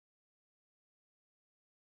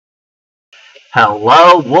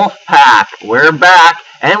Hello, Wolfpack! We're back,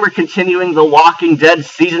 and we're continuing The Walking Dead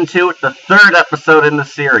Season 2, the third episode in the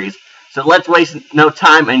series. So let's waste no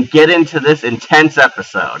time and get into this intense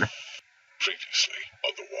episode. Previously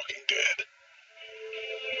on The Walking Dead.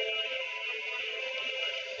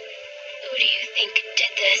 Who do you think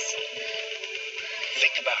did this?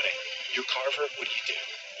 Think about it. You're Carver, what do?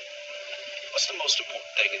 What's the most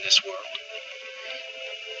important thing in this world?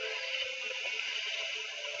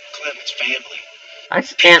 Clem, it's family. I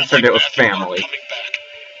answered it was family. Coming back.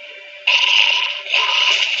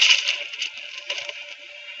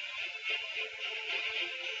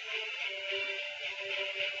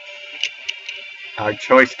 Our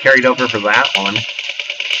choice carried over for that one.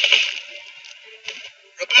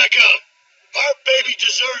 Rebecca, our baby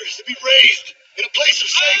deserves to be raised in a place of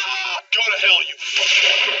safety. Go to hell, you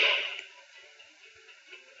fucker.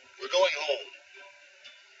 We're going home.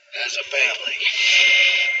 As a family.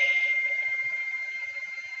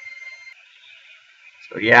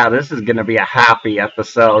 So yeah, this is going to be a happy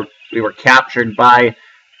episode. We were captured by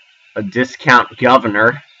a discount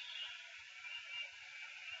governor.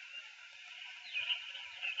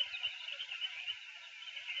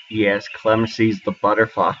 Yes, Clem sees the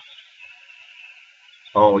butterfly.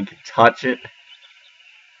 Oh, we can touch it.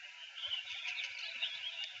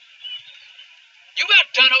 You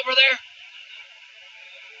about done over there?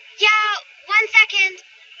 Yeah, 1 second.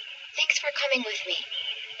 Thanks for coming with me.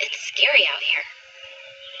 It's scary out here.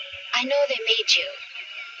 I know they made you.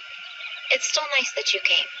 It's still nice that you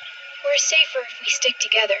came. We're safer if we stick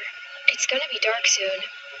together. It's gonna be dark soon.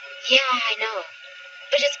 Yeah, I know.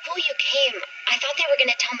 But it's cool you came. I thought they were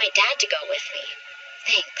gonna tell my dad to go with me.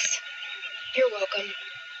 Thanks. You're welcome.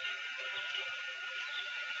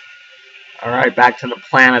 Alright, back to the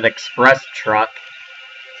Planet Express truck.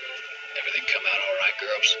 Everything come out all right,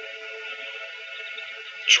 girls?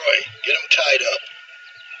 Troy, get them tied up.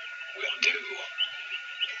 Will do.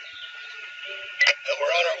 And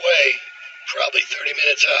we're on our way. Probably 30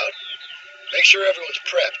 minutes out. Make sure everyone's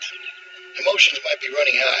prepped. Emotions might be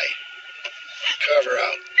running high. Carver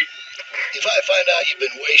out. If I find out you've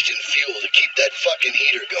been wasting fuel to keep that fucking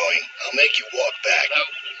heater going, I'll make you walk back. No,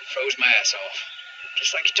 froze my ass off.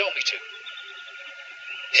 Just like you told me to.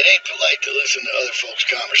 It ain't polite to listen to other folks'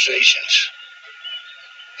 conversations.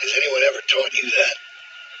 Has anyone ever taught you that?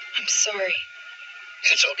 I'm sorry.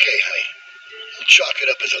 It's okay, honey. We'll chalk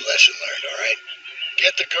it up as a lesson learned, all right?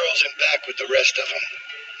 Get the girls in back with the rest of them.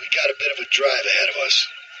 We got a bit of a drive ahead of us.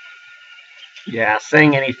 Yeah,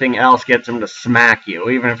 saying anything else gets him to smack you,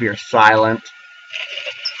 even if you're silent.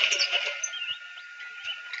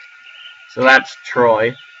 So that's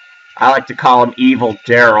Troy. I like to call him Evil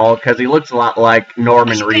Daryl, because he looks a lot like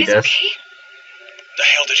Norman Reedus. The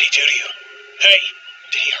hell did he do to you? Hey,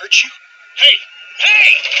 did he hurt you? Hey!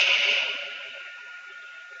 Hey!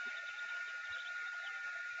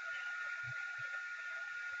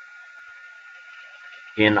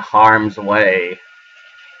 In harm's way.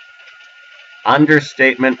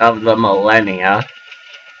 Understatement of the millennia.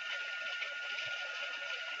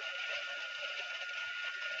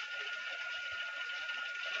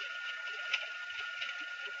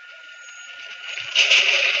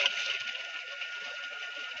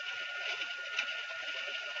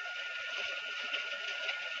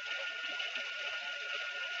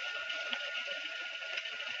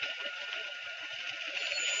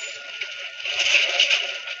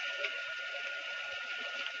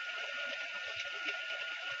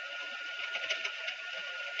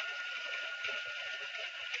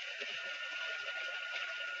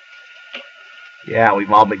 Yeah,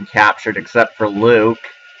 we've all been captured except for Luke.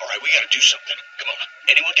 Alright, we gotta do something. Come on.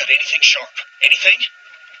 Anyone got anything sharp? Anything?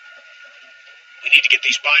 We need to get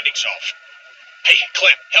these bindings off. Hey,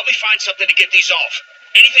 Clem, help me find something to get these off.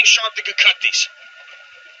 Anything sharp that could cut these.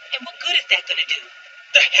 And what good is that gonna do?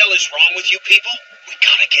 The hell is wrong with you people? We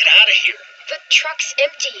gotta get out of here. The truck's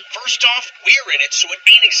empty. First off, we're in it, so it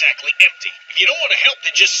ain't exactly empty. If you don't want to help,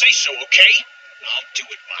 then just say so, okay? I'll do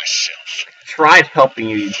it myself. Tried helping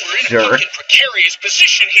you, you We're in jerk. a fucking precarious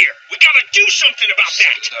position here. We gotta do something about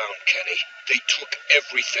that. Sit down, Kenny. They took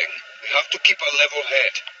everything. We have to keep a level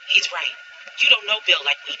head. He's right. You don't know Bill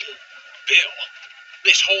like we do. Bill?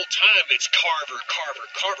 This whole time it's Carver, Carver,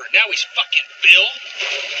 Carver. Now he's fucking Bill?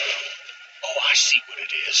 Oh, I see what it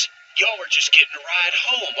is. Y'all are just getting a ride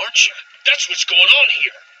home, aren't you? That's what's going on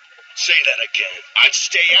here. Say that again. I'd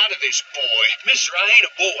stay out of this, boy. Mister, I ain't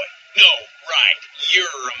a boy. No, right.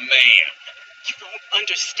 You're a man. You don't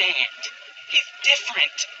understand. He's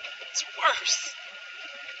different. It's worse.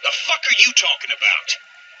 The fuck are you talking about?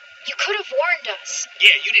 You could have warned us.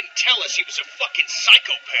 Yeah, you didn't tell us he was a fucking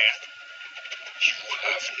psychopath. You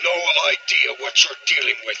have no idea what you're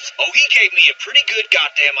dealing with. Oh, he gave me a pretty good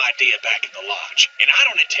goddamn idea back in the lodge. And I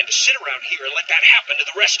don't intend to sit around here and let that happen to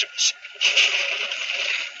the rest of us.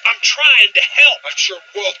 I'm trying to help. I'm sure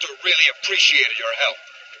Walter really appreciated your help.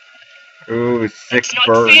 Ooh, sick That's not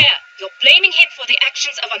burn. fair. You're blaming him for the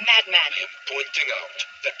actions of a madman. I am pointing out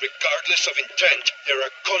that regardless of intent, there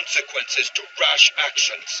are consequences to rash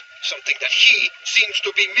actions. Something that he seems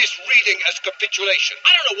to be misreading as capitulation.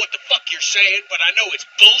 I don't know what the fuck you're saying, but I know it's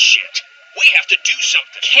bullshit. We have to do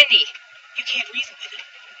something. Kenny, you can't reason with him.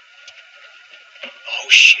 Oh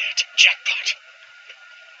shit, jackpot.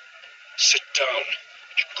 Sit down.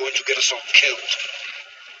 You're going to get us all killed.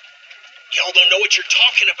 Y'all don't know what you're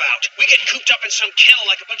talking about. We get cooped up in some kennel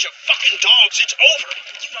like a bunch of fucking dogs. It's over.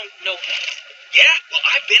 You don't know that. Yeah? Well,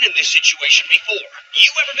 I've been in this situation before. You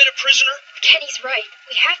ever been a prisoner? Kenny's right.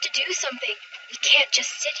 We have to do something. We can't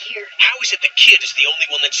just sit here. How is it the kid is the only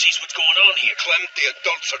one that sees what's going on here? Clem, the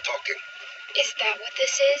adults are talking. Is that what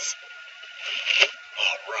this is?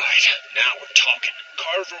 All right. Now we're talking.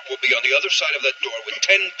 Carver will be on the other side of that door with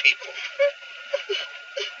 10 people.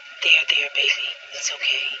 There, baby. It's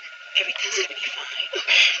okay. Everything's gonna be fine.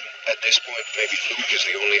 At this point, maybe Luke is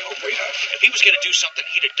the only hope we have. If he was going to do something,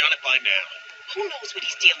 he'd have done it by now. Who knows what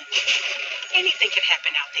he's dealing with? Anything can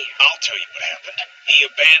happen out there. I'll tell you what happened. He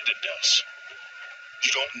abandoned us.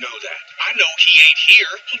 You don't know that. I know he ain't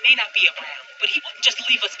here. He may not be around, but he wouldn't just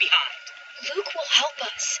leave us behind. Luke will help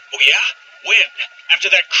us. Oh, yeah? When? After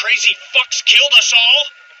that crazy fuck's killed us all?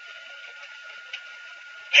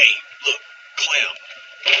 Hey, look, Clem.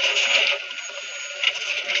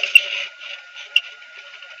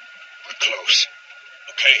 We're close.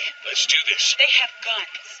 Okay, let's do this. They have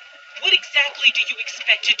guns. What exactly do you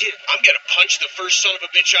expect to do? I'm gonna punch the first son of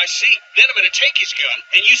a bitch I see. Then I'm gonna take his gun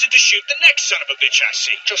and use it to shoot the next son of a bitch I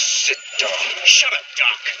see. Just sit down. Shut up,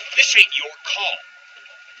 Doc. This ain't your call.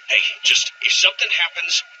 Hey, just, if something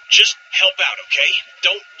happens, just help out, okay?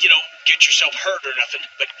 Don't, get yourself hurt or nothing,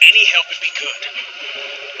 but any help would be good.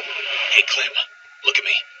 Hey, Clem, look at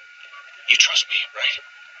me. You trust me, right?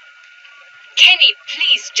 Kenny,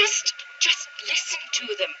 please, just listen to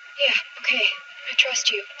them. Yeah, okay. I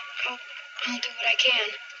trust you. I'll do what I can.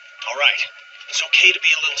 All right. It's okay to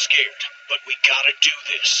be a little scared, but we gotta do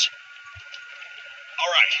this.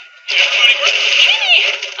 All right. Everybody ready? Kenny!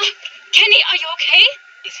 Kenny, are you okay?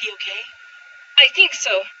 Is he okay? I think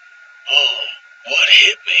so. Oh, what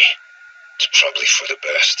hit me? It's probably for the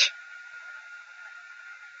best.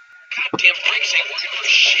 Goddamn brakes ain't working for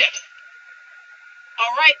shit.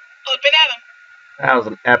 All right, up and at him. That was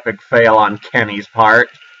an epic fail on Kenny's part.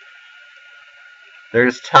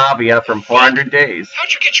 There's Tavia from 400 Days.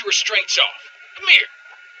 How'd you get your restraints off? Come here.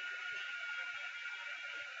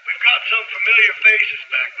 We've got some familiar faces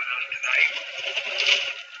back with us tonight.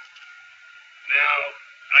 Now,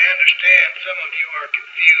 I understand some of you are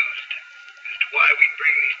confused as to why we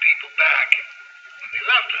bring these people back when they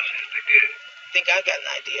left us as they did. I think I got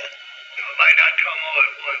an idea. It might not come all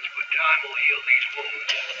at once, but time will heal these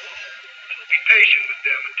wounds. So be patient with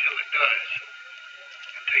them until it does.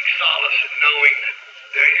 And take solace in knowing that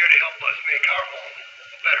they're here to help us make our home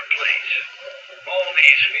a better place. All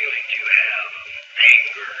these feelings you have of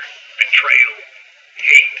anger, betrayal,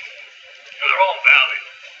 hate, they're all valid.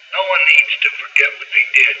 No one needs to forget what they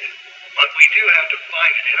did, but we do have to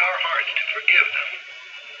find it in our hearts to forgive them.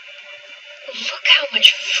 Look how much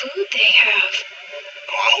food they have.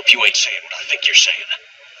 Oh, I hope you ain't saying what I think you're saying.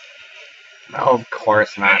 No, of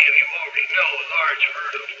course not. Many of you already know a large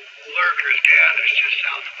herd of lurkers gathers just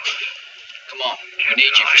south of us. Come on, we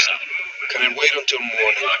need you for something. Can it wait until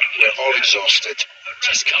morning? We're all exhausted.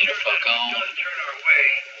 Just come the fuck on. Doesn't turn our way.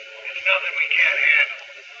 It's nothing we can't handle.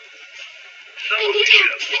 Some I of need you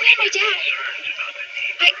help. have I need my voiced dad. concerns about the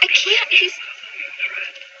need I for can't. expansion of the new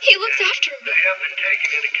threat. He looks after me. They have been taken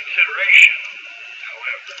into consideration.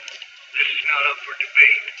 However, this is not up for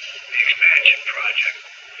debate. The expansion project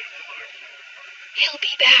will move forward. He'll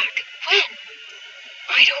be back. When?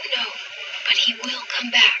 I don't know, but he will come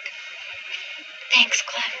back. Thanks,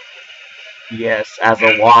 Clem. Yes, as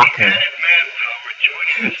a walker. Added manpower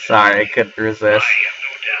joining us. Sorry, I couldn't resist. I have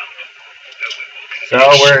no doubt that we will So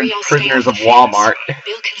continue we're prisoners of Walmart.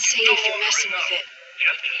 Bill can see if you're messing with it.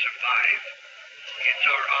 just to survive. It's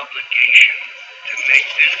our obligation to make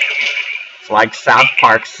this community. It's like South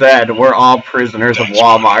Park said, we're all prisoners of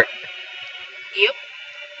Walmart. Yep.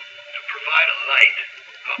 To provide a light,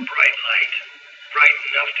 a bright light, bright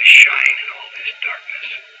enough to shine in all this darkness.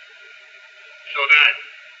 So that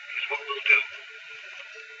is what we'll do.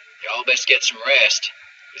 Y'all best get some rest,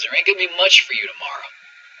 because there ain't gonna be much for you tomorrow.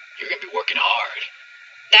 You're gonna be working hard.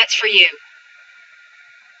 That's for you.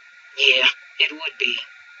 Yeah, It would be.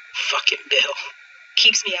 Fucking Bill.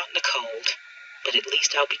 Keeps me out in the cold, but at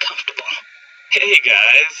least I'll be comfortable. Hey,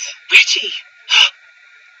 guys. Reggie!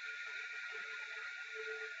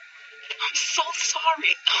 I'm so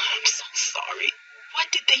sorry. I'm so sorry. What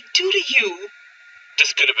did they do to you?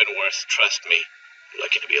 This could have been worse, trust me. I'm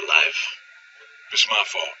lucky to be alive. It's my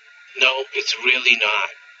fault. No, it's really not.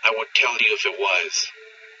 I would tell you if it was.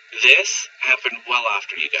 This happened well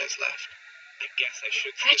after you guys left. I guess I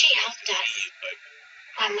should say Reggie helped us but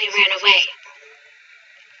when we ran away.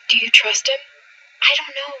 Do you trust him? I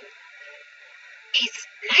don't know. He's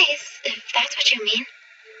nice, if that's what you mean.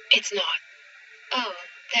 It's not. Oh,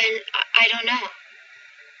 then I don't know.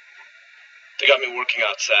 they got me working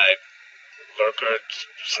outside. Lurker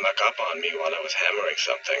snuck up on me while I was hammering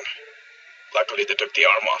something. Luckily, they took the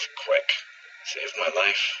arm off quick. Saved my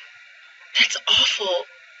life. That's awful.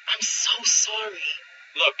 I'm so sorry.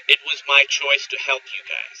 Look, it was my choice to help you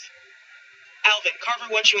guys. Alvin,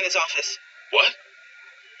 Carver wants you in his office. What?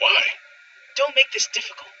 Why? Don't make this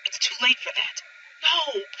difficult. It's too late for that.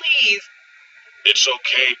 No, please. It's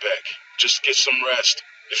okay, Beck. Just get some rest.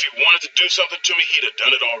 If he wanted to do something to me, he'd have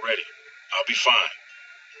done it already. I'll be fine.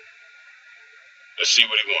 Let's see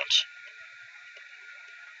what he wants.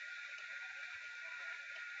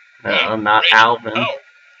 Not Reggie. Alvin. Oh,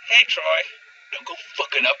 hey, Troy. Don't go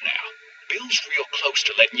fucking up now. Bill's real close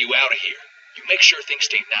to letting you out of here. You make sure things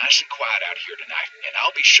stay nice and quiet out here tonight, and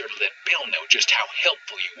I'll be sure to let Bill know just how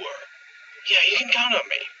helpful you were. Yeah, you can count on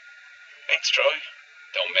me. Thanks, Troy.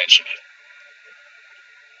 Don't mention it.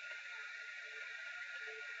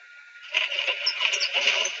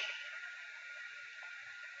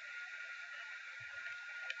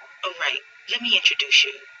 All right, let me introduce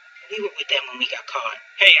you. We were with them when we got caught.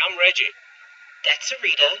 Hey, I'm Reggie. That's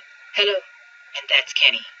Sarita. Hello. And that's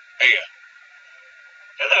Kenny. Hey.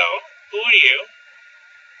 Hello. Who are you?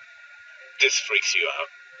 This freaks you out.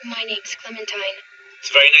 My name's Clementine.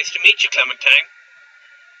 It's very nice to meet you, Clementine.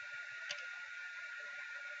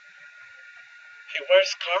 Hey,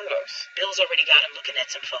 where's Carlos? Bill's already got him looking at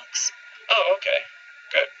some folks. Oh, okay.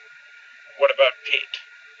 Good. What about Pete?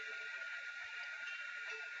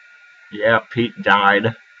 Yeah, Pete died.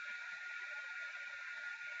 Can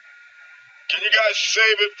you guys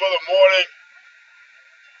save it for the morning?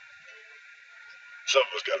 Some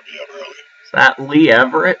of us gotta be up early. Is that Lee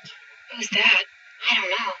Everett? Who's that? I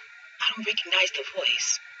don't know. I don't recognize the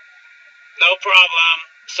voice. No problem.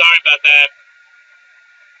 Sorry about that.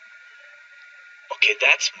 Okay,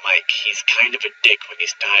 that's Mike. He's kind of a dick when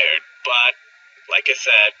he's tired, but like I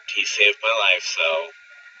said, he saved my life, so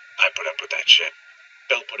I put up with that shit.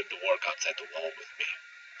 Bill put him to work outside the wall with me.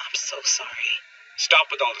 I'm so sorry.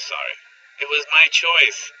 Stop with all the sorry. It was my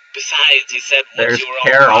choice. Besides, he said once There's you were all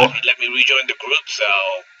Carol. gone, he'd let me rejoin the group, so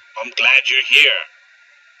I'm glad you're here.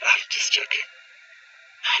 I'm just joking.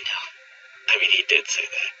 I know. I mean, he did say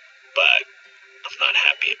that, but I'm not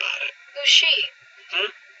happy about it. Who's she? Who?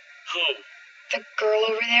 The girl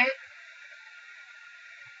over there?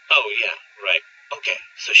 Oh, yeah, right. Okay,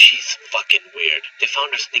 so she's fucking weird. They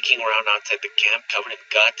found her sneaking around outside the camp covered in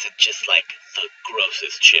guts and just like the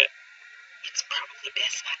grossest shit. It's probably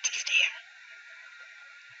best not to stare.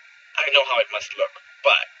 I know how it must look,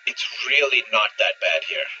 but it's really not that bad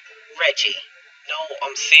here. Reggie. No,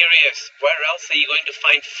 I'm serious. Where else are you going to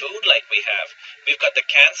find food like we have? We've got the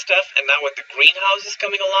canned stuff, and now with the greenhouses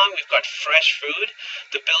coming along, we've got fresh food.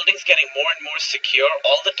 The building's getting more and more secure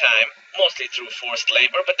all the time, mostly through forced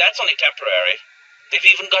labor, but that's only temporary.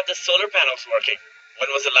 They've even got the solar panels working. When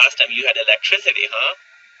was the last time you had electricity, huh?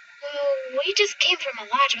 Well, we just came from a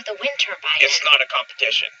lodge with a wind turbine. It's not a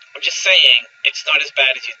competition. I'm just saying, it's not as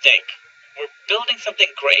bad as you think. We're building something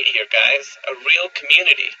great here, guys. A real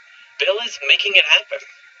community. Bill is making it happen.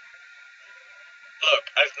 Look,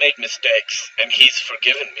 I've made mistakes, and he's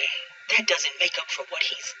forgiven me. That doesn't make up for what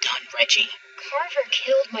he's done, Reggie. Carver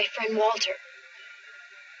killed my friend Walter.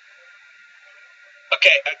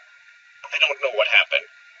 Okay, I don't know what happened.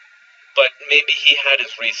 But maybe he had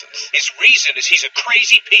his reasons. His reason is he's a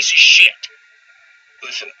crazy piece of shit.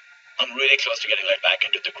 Listen, I'm really close to getting let back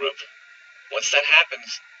into the group. Once that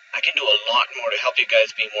happens, I can do a lot more to help you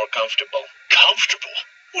guys be more comfortable. Comfortable?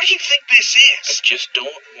 What do you think this is? I just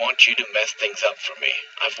don't want you to mess things up for me.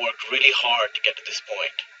 I've worked really hard to get to this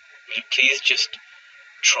point. Will you please just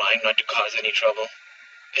try not to cause any trouble?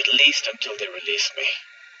 At least until they release me.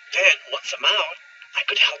 Then, once I'm out, I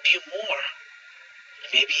could help you more.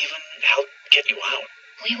 Maybe even help get you out.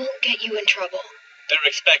 We won't get you in trouble. They're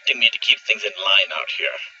expecting me to keep things in line out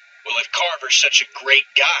here. Well, if Carver's such a great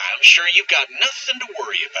guy, I'm sure you've got nothing to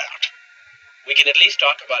worry about. We can at least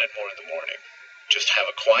talk about it more in the morning. Just have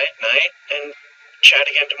a quiet night and chat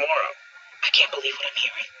again tomorrow. I can't believe what I'm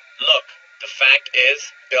hearing. Look, the fact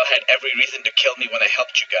is, Bill had every reason to kill me when I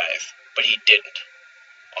helped you guys, but he didn't.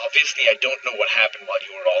 Obviously, I don't know what happened while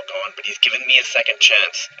you were all gone, but he's given me a second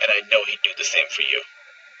chance, and I know he'd do the same for you.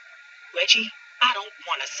 Reggie, I don't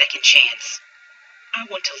want a second chance. I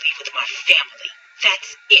want to leave with my family.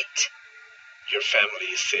 That's it. Your family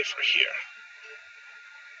is safer here.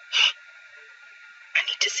 I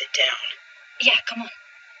need to sit down. Yeah, come on.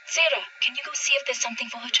 Sarah, can you go see if there's something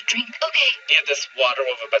for her to drink? Okay. Yeah, there's water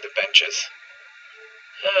over by the benches.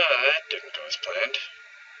 That didn't go as planned.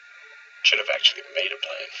 Should have actually made a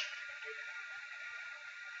plan.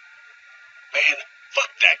 Man,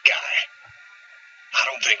 fuck that guy. I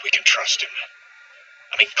don't think we can trust him.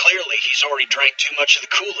 I mean, clearly he's already drank too much of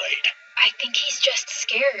the Kool-Aid. I think he's just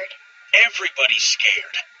scared. Everybody's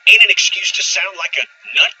scared. Ain't an excuse to sound like a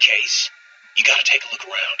nutcase. You gotta take a look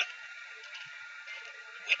around.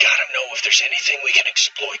 We gotta know if there's anything we can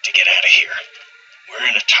exploit to get out of here. We're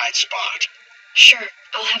in a tight spot. Sure,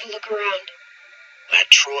 I'll have a look around. That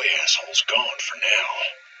Troy asshole's gone for now.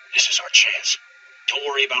 This is our chance. Don't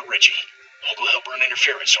worry about Reggie. I'll go help run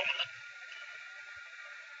interference on him.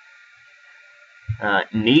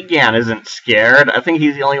 Negan isn't scared. I think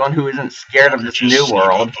he's the only one who isn't scared of this new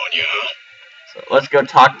world. Up on you, huh? So let's go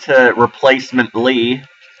talk to Replacement Lee.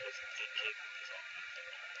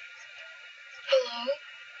 Hello?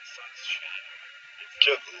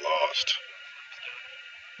 Getting lost.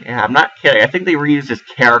 Yeah, I'm not kidding. I think they reused his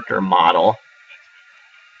character model.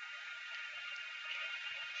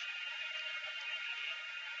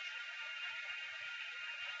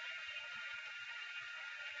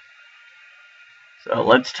 So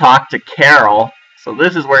let's talk to Carol. So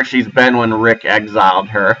this is where she's been when Rick exiled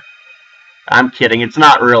her. I'm kidding, it's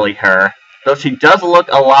not really her. Though she does look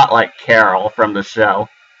a lot like Carol from the show.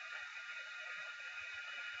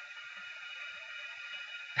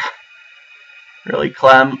 Really,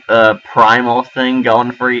 Clem? Primal thing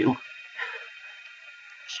going for you?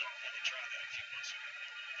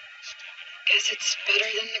 Guess it's better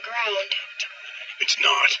than the ground. It's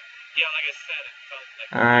not. Yeah, like I said, it felt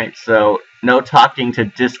like... Alright, so no talking to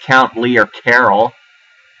Discount Lee or Carol.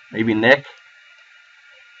 Maybe Nick?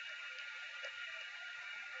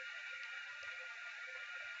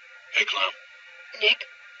 Hey, Clem. Nick?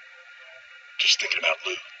 Just thinking about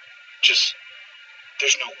Lou.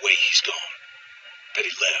 There's no way he's gone. That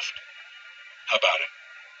he left. How about it?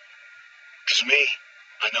 'Cause me,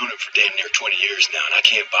 I've known him for damn near 20 years now, and I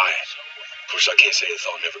can't buy it. Of course, I can't say the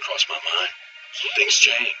thought never crossed my mind. Things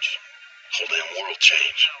change. Whole damn world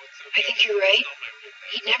changed. I think you're right.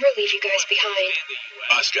 He'd never leave you guys behind.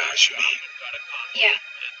 Us guys, you mean? Yeah,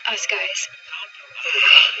 us guys.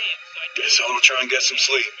 Guess I'll try and get some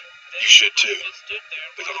sleep. You should too.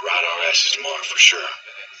 We're gonna ride our asses tomorrow for sure.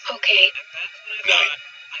 Okay. Night.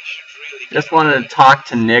 Just wanted to talk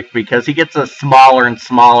to Nick because he gets a smaller and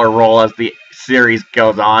smaller role as the series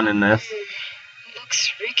goes on in this.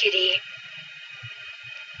 Looks rickety.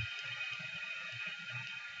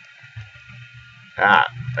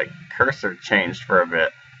 The cursor changed for a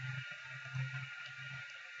bit.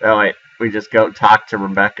 Oh wait, we just go talk to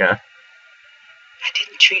Rebecca. I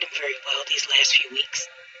didn't treat him very well these last few weeks.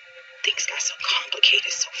 Things got so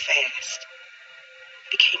complicated so fast.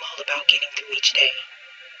 It became all about getting through each day.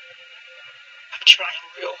 I'm trying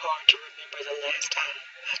real hard to remember the last time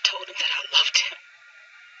I told him that I loved him.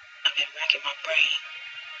 I've been racking my brain,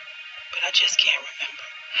 but I just can't remember.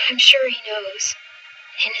 I'm sure he knows.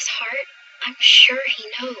 In his heart, I'm sure he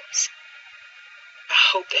knows. I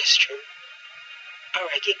hope that's true. All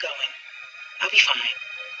right, get going. I'll be fine.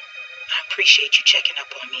 I appreciate you checking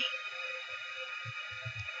up on me.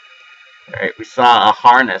 Alright, we saw a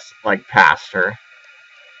harness like past her.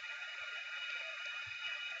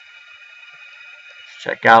 Let's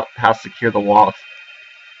check out how secure the walls.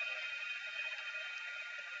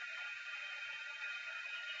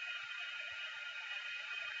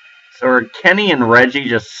 So are Kenny and Reggie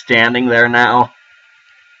just standing there now,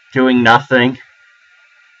 doing nothing?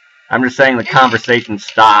 I'm just saying the conversation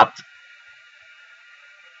stopped.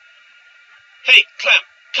 Hey, Clem,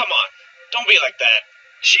 come on. Don't be like that.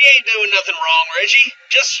 She ain't doing nothing wrong, Reggie.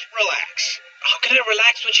 Just relax. How can I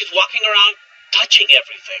relax when she's walking around touching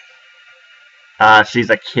everything? She's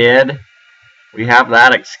a kid. We have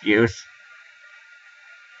that excuse.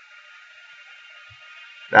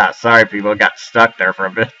 Sorry people, got stuck there for a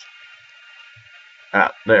bit.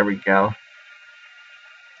 There we go.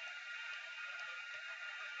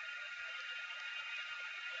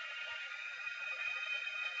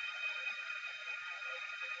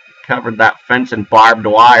 Covered that fence in barbed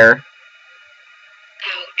wire.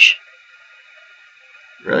 Ouch.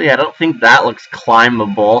 Really, I don't think that looks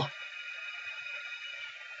climbable.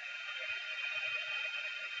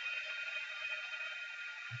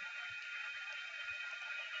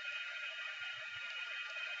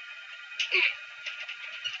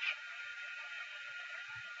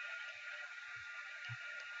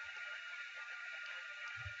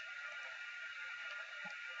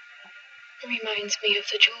 Reminds me of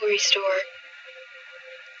the jewelry store.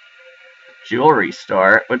 Jewelry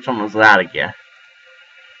store? Which one was that again?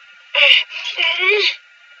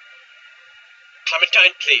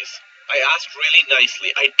 Clementine, please. I asked really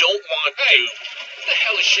nicely. I don't want to. What the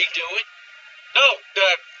hell is she doing? No,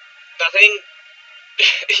 nothing.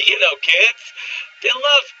 You know, kids. They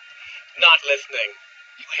love not listening.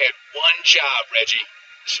 You had one job, Reggie.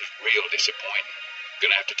 This is real disappointing.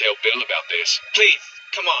 Gonna have to tell Bill about this. Please,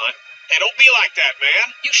 come on. Hey, don't be like that, man.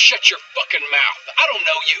 You shut your fucking mouth. I don't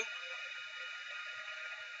know you.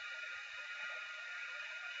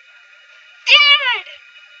 Dad!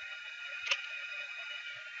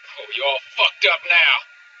 Oh, you all fucked up now.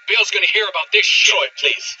 Bill's gonna hear about this shit. Troy,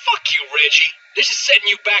 please. Fuck you, Reggie. This is setting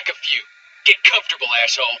you back a few. Get comfortable,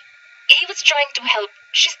 asshole. He was trying to help.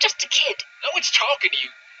 She's just a kid. No one's talking to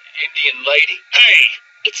you, Indian lady. Hey!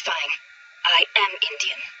 It's fine. I am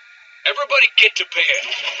Indian. Everybody get to bed.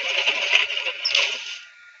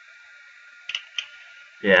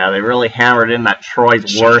 Yeah, they really hammered in that Troy's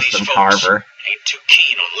Some of worse these than folks Carver. ain't too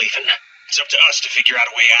keen on leaving. It's up to us to figure out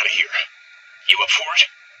a way out of here. You up for it?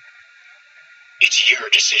 It's your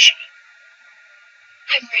decision.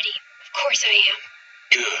 I'm ready. Of course I am.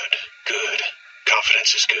 Good, good.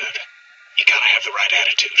 Confidence is good. You gotta have the right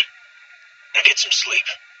attitude. Now get some sleep.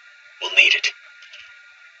 We'll need it.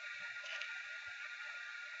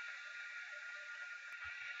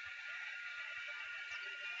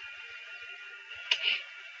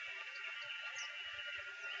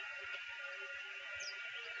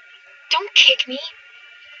 Don't kick me.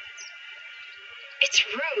 It's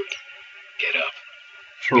rude. Get up.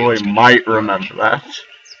 Troy might remember that.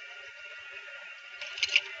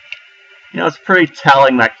 You know, it's pretty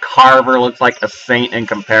telling that Carver looks like a saint in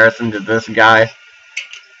comparison to this guy.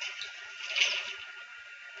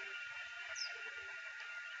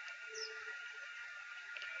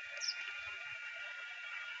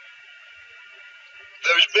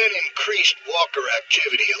 There's been increased walker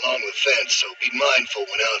activity along the fence, so be mindful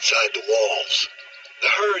when outside the walls. The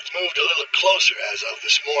herd's moved a little closer as of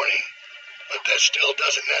this morning, but that still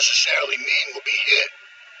doesn't necessarily mean we'll be hit.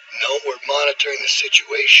 No, we're monitoring the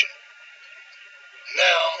situation.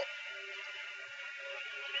 Now,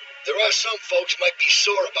 there are some folks might be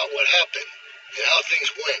sore about what happened and how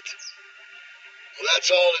things went. Well,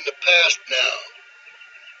 that's all in the past now.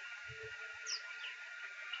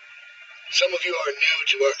 Some of you are new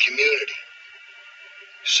to our community.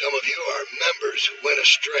 Some of you are members who went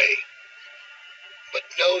astray. But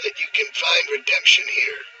know that you can find redemption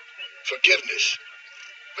here, forgiveness,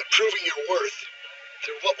 by proving your worth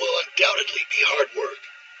through what will undoubtedly be hard work.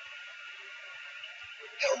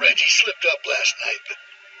 Now, Reggie slipped up last night, but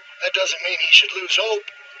that doesn't mean he should lose hope.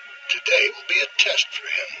 Today will be a test for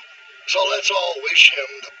him. So let's all wish him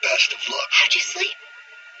the best of luck. How'd you sleep?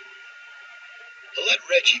 Let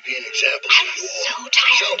Reggie be an example for I'm you all. so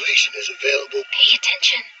tired. Salvation is available. Pay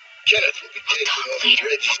attention. Kenneth will be We'll taking talk over later,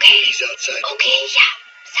 Reggie's okay? duties outside the Okay, walls. yeah.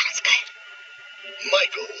 Sounds good.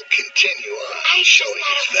 Michael will continue on I just showing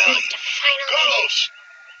thought his it was value. meant to finally... Carlos!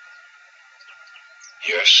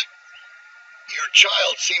 Yes? Your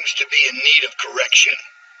child seems to be in need of correction.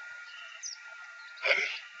 I'm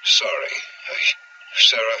sorry.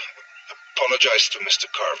 Sarah, apologize to Mr.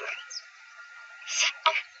 Carver.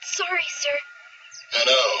 Sorry, sir. I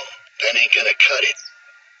know. That ain't gonna cut it.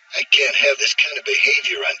 I can't have this kind of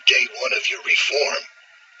behavior on day one of your reform.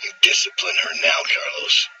 You discipline her now,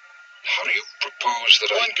 Carlos. How do you propose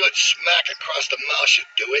that One good smack across the mouth should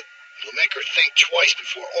do it. It'll make her think twice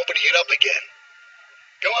before opening it up again.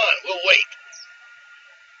 Come on, we'll wait.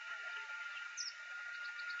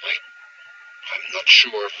 I'm not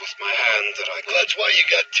sure with my hand that I Well, that's why you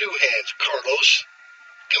got two hands, Carlos.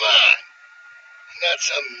 Come on. Not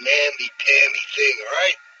some namby-pamby thing, all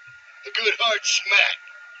right? A good hard smack.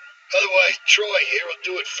 Otherwise, Troy here will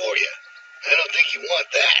do it for you. I don't think you want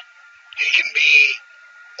that. He can be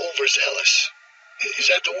overzealous. Is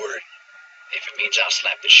that the word? If it means I'll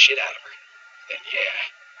slap the shit out of her, then yeah.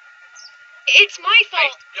 It's my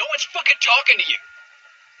fault. Hey, no one's fucking talking to you.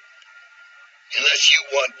 Unless you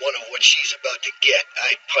want one of what she's about to get,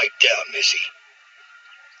 I'd pipe down, Missy.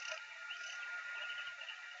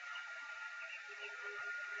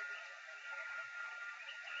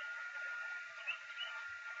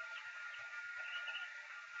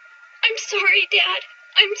 I'm sorry, Dad.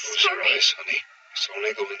 I'm Close your sorry. eyes, honey. It's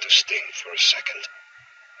only going to sting for a second.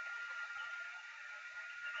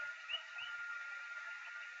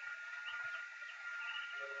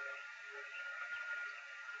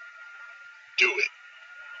 Do it.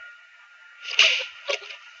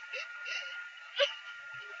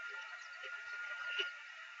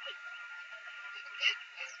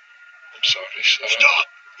 I'm sorry, son. Stop!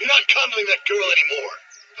 You're not coddling that girl anymore.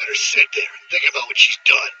 Let her sit there and think about what she's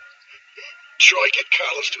done. Troy, get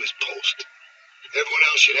Carlos to his post. Everyone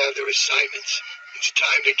else should have their assignments. It's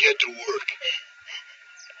time to get to work.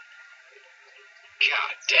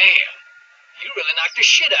 God damn. You really knocked the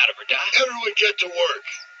shit out of her, Doc. Everyone get to work.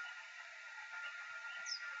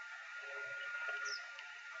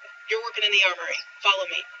 You're working in the armory. Follow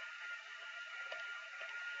me.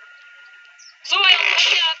 Soil,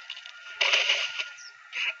 look up.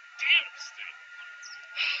 God damn this thing.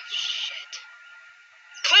 Shit.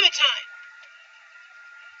 Clementine!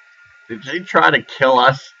 Did she try to kill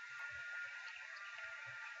us?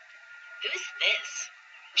 Who's this?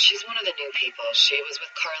 She's one of the new people. She was with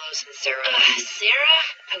Carlos and Sarah. Sarah?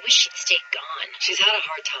 I wish she'd stayed gone. She's had a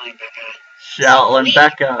hard time, Becca. Shell and Wait,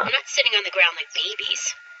 Becca. I'm not sitting on the ground like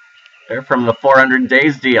babies. They're from the 400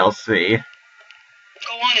 Days DLC.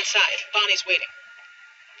 Go on inside. Bonnie's waiting.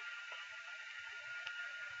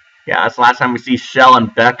 Yeah, that's the last time we see Shell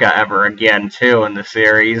and Becca ever again, too, in the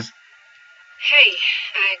series. Hey,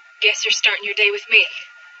 I guess you're starting your day with me.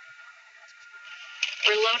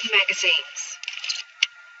 We're loading magazines.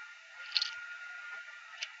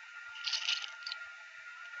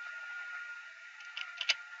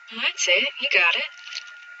 That's it. You got it.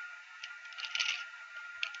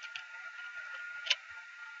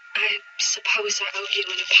 I suppose I owe you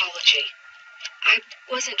an apology. I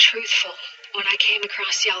wasn't truthful when I came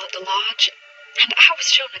across y'all at the lodge, and I was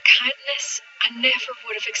shown a kindness I never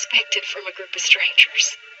would have expected from a group of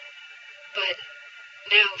strangers. But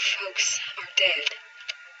now folks are dead,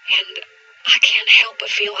 and I can't help but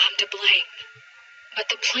feel I'm to blame. But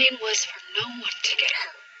the plan was for no one to get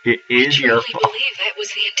hurt. It is your I truly fault. believe that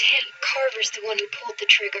was the intent. Carver's the one who pulled the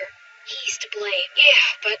trigger. He's to blame. Yeah,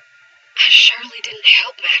 but I surely didn't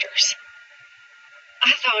help matters.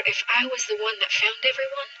 I thought if I was the one that found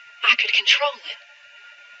everyone, I could control it.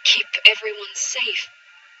 Keep everyone safe.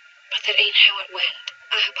 But that ain't how it went.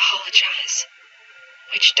 I apologize.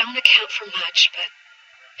 Which don't account for much, but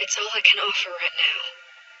it's all I can offer right now.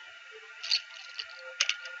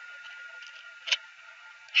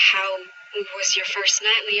 How was your first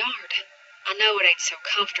night in the yard? I know it ain't so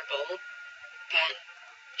comfortable, but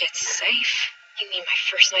it's safe. You mean my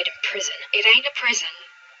first night in prison? It ain't a prison.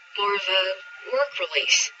 More of a work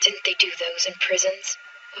release. Didn't they do those in prisons?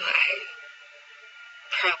 Why,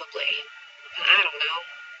 probably. I don't know.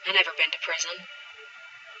 I never been to prison.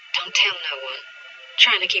 Don't tell no one.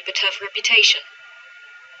 Trying to keep a tough reputation.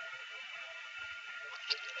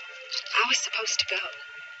 I was supposed to go.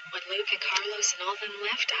 When Luke and Carlos and all them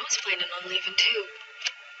left, I was planning on leaving too.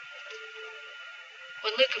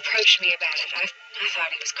 When Luke approached me about it, I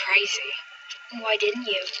thought he was crazy. Why didn't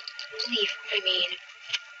you leave? I mean,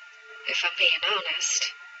 If I'm being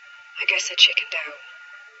honest, I guess I chickened out.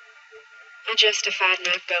 I justified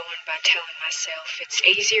not going by telling myself it's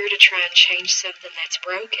easier to try and change something that's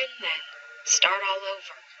broken than start all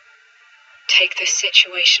over. Take this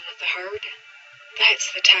situation with the herd.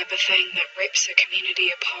 That's the type of thing that rips a community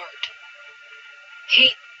apart.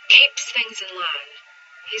 He keeps things in line.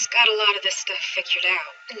 He's got a lot of this stuff figured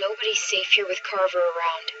out. nobody's safe here with Carver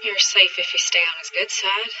around. You're safe if you stay on his good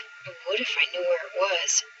side. I would if I knew where it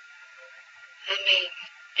was. I mean,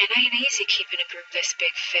 it ain't easy keeping a group this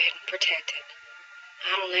big fed and protected.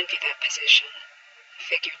 I don't envy that position.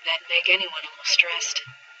 Figured that'd make anyone a little stressed.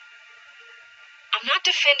 I'm not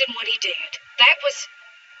defending what he did. That was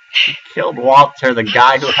Killed Walter, the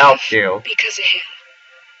guy who helped you. because of him.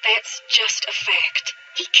 That's just a fact.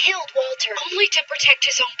 He killed Walter. Only to protect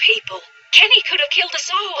his own people. Kenny could have killed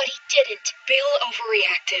us all. But he didn't. Bill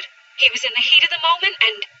overreacted. He was in the heat of the moment,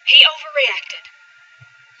 and he overreacted.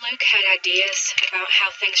 Luke had ideas about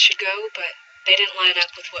how things should go, but they didn't line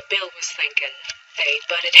up with what Bill was thinking. They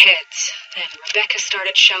butted heads, and Rebecca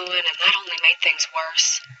started showing, and that only made things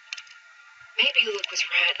worse. Maybe Luke was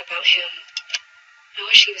right about him. I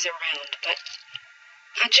wish he was around, but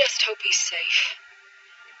I just hope he's safe.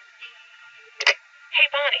 Hey,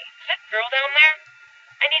 Bonnie, is that girl down there?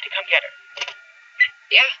 I need to come get her.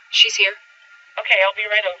 Yeah, she's here. Okay, I'll be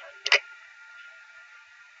right over.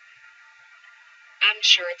 I'm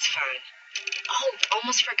sure it's fine. Oh,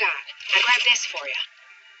 almost forgot. I grabbed this for you.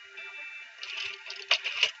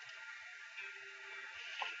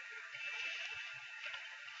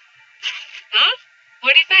 Huh?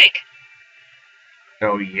 What do you think?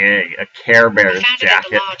 Oh yay, a Care Bears I found it at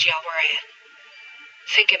the jacket. lodge y'all were at.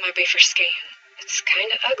 Think it might be for skiing. It's kind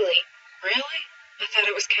of ugly. Really? I thought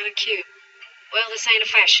it was kind of cute. Well, this ain't a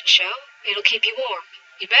fashion show. It'll keep you warm.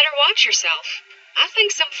 You better watch yourself. I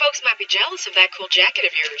think some folks might be jealous of that cool jacket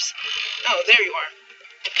of yours. Oh, there you are.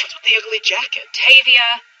 What's with the ugly jacket?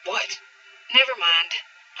 Tavia, What? Never mind.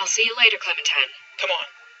 I'll see you later, Clementine. Come on.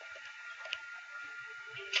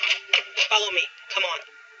 Follow me. Come on.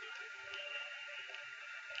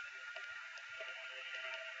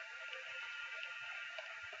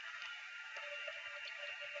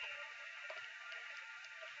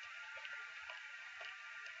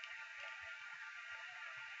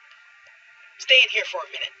 Stay in here for a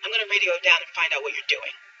minute. I'm going to radio down and find out what you're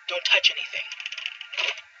doing. Don't touch anything.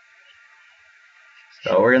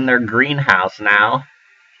 So we're in their greenhouse now.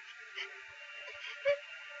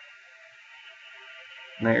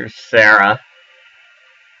 There's Sarah.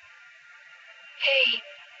 Hey.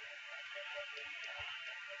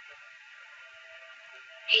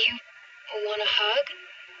 You want a hug?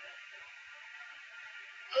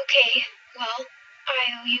 Okay, well, I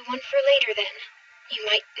owe you one for later then. You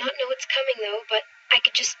might not know it's coming though, but I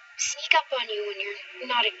could just sneak up on you when you're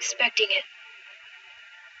not expecting it.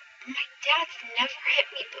 My dad's never hit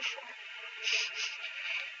me before.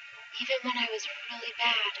 Even when I was really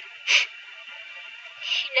bad.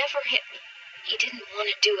 He never hit me. He didn't want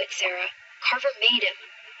to do it, Sarah. Carver made him.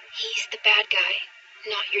 He's the bad guy,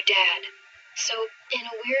 not your dad. So, in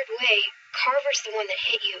a weird way, Carver's the one that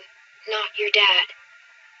hit you, not your dad.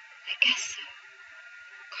 I guess so.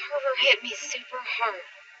 Carver hit me super hard,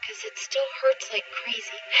 'cause it still hurts like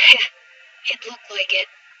crazy. It looked like it.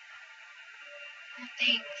 Oh,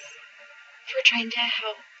 thanks for trying to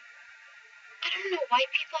help. I don't know why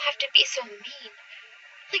people have to be so mean.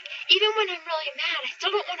 Like, even when I'm really mad, I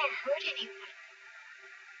still don't want to hurt anyone.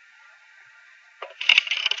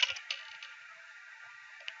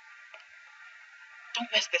 Don't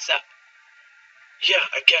mess this up. Yeah,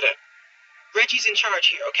 I get it. Reggie's in charge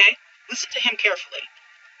here, okay? Listen to him carefully.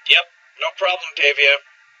 Yep, no problem, Tavia.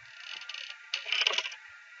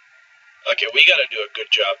 Okay, we gotta do a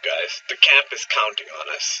good job, guys. The camp is counting on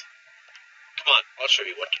us. Come on, I'll show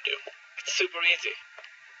you what to do. It's super easy.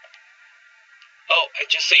 Oh, and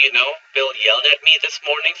just so you know, Bill yelled at me this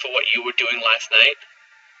morning for what you were doing last night.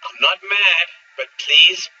 I'm not mad, but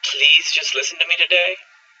please just listen to me today.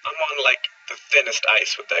 I'm on, like, the thinnest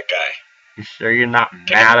ice with that guy. You sure you're not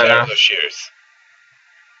Get mad a at pair of us? those shears.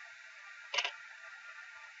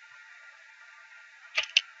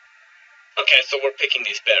 Okay, so we're picking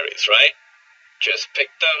these berries, right? Just pick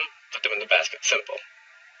them, put them in the basket. Simple.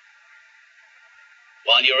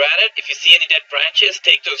 While you're at it, if you see any dead branches,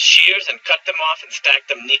 take those shears and cut them off and stack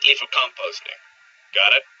them neatly for composting.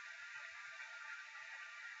 Got it?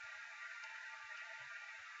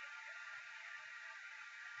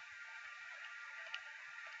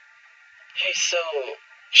 Hey, so,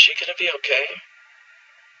 is she gonna be okay?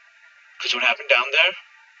 'Cause what happened down there?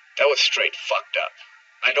 That was straight fucked up.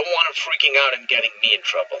 I don't want her freaking out and getting me in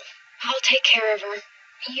trouble. I'll take care of her.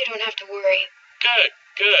 You don't have to worry.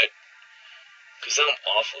 Good. 'Cause I'm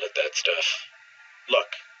awful at that stuff.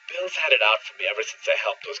 Look, Bill's had it out for me ever since I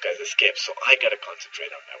helped those guys escape, so I gotta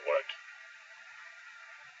concentrate on my work.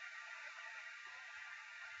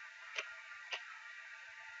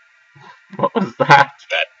 What was that?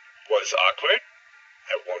 That was awkward.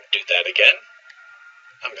 I won't do that again.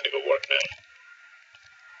 I'm gonna go work now.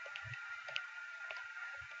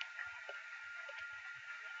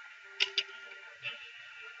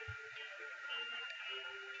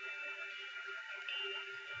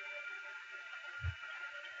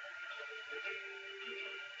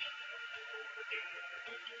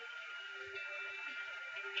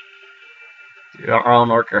 Our own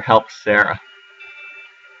worker helps Sarah.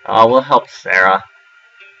 We'll help Sarah.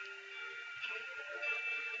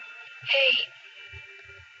 Hey.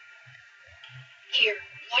 Here,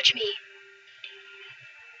 watch me.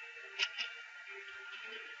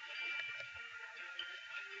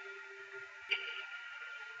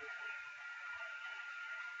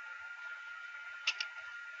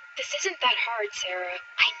 This isn't that hard, Sarah.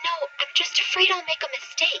 I know. I'm just afraid I'll make a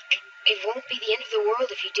mistake. It won't be the end of the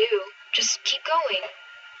world if you do. Just keep going.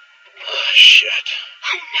 Oh, shit.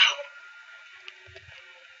 Oh, no.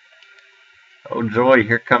 Oh joy,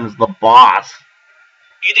 here comes the boss.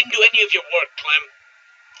 You didn't do any of your work, Clem.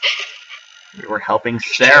 We were helping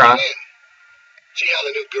Sarah. See how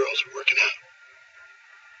the new girls are working out.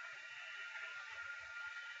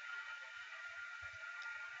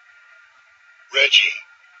 Reggie,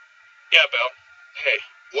 Yeah, Bill. Hey.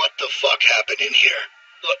 what the fuck happened in here?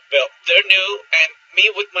 Look, Bill, they're new, and me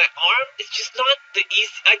with my arm, it's just not the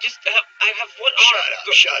easy. I have one arm.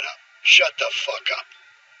 Shut up. Shut the fuck up.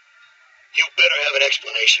 You better have an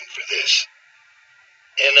explanation for this.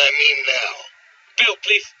 And I mean now. Bill,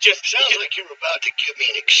 please, just... Sounds like you're about to give me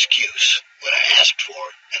an excuse when I asked for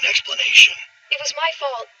an explanation. It was my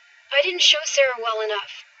fault. I didn't show Sarah well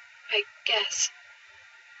enough. I guess.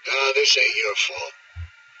 This ain't your fault.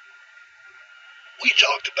 We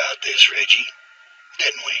talked about this, Reggie,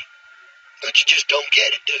 didn't we? But you just don't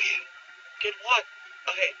get it, do you? Get what?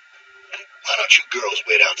 Why don't you girls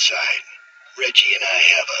wait outside? Reggie and I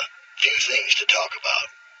have a few things to talk about.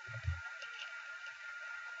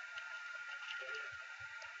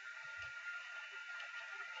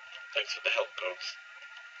 Thanks for the help, girls.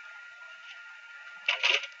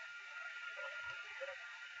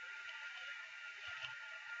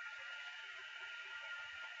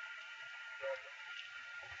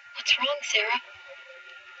 What's wrong, Sarah?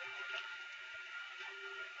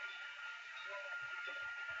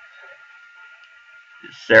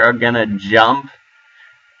 Is Sarah gonna jump?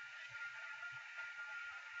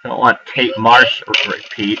 Don't want Kate Marsh to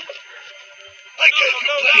repeat. I gave you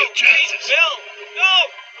plenty of chances. Bill!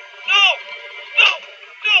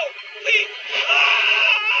 No, please!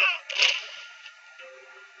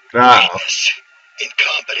 Weakness,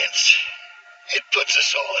 incompetence. It puts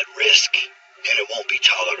us all at risk, and it won't be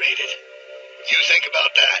tolerated. You think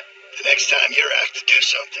about that the next time you're asked to do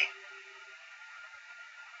something.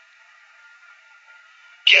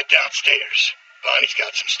 Get downstairs. Bonnie's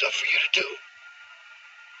got some stuff for you to do.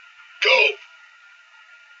 Go!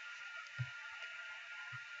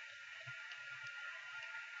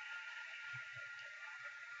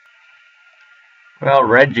 Well,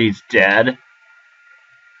 Reggie's dead.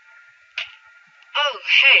 Oh,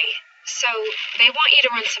 hey. So, they want you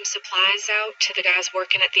to run some supplies out to the guys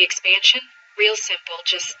working at the expansion? Real simple,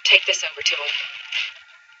 just take this over to them.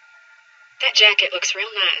 That jacket looks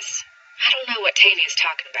real nice. I don't know what Tanya's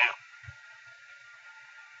talking about.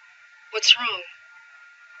 What's wrong?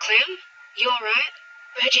 Clem? You alright?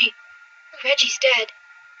 Reggie's dead.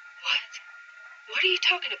 What? What are you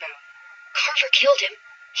talking about? Carver killed him.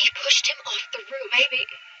 He pushed him off the roof. Maybe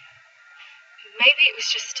it was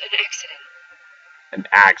just an accident. An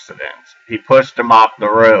accident. He pushed him off the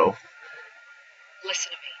roof.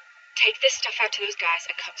 Listen to me. Take this stuff out to those guys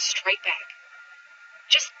and come straight back.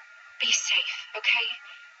 Just be safe, okay?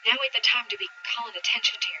 Now ain't the time to be calling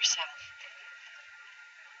attention to yourself.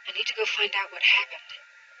 I need to go find out what happened.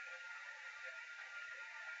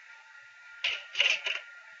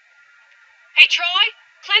 Hey, Troy,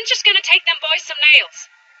 Clem's just gonna take them boys some nails.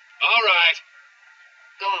 All right.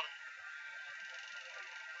 Go on.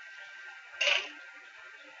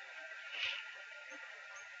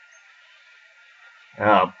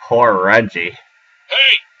 Oh, poor Reggie.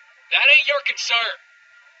 Hey, that ain't your concern.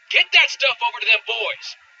 Get that stuff over to them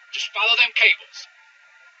boys. Just follow them cables.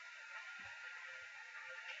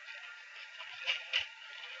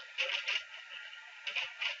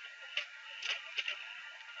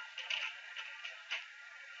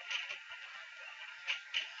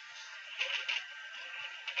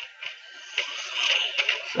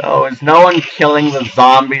 So, is no one killing the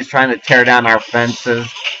zombies trying to tear down our fences?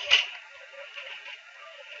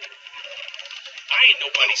 I ain't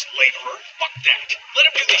nobody's laborer. Fuck that. Let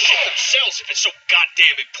them do this shit themselves if it's so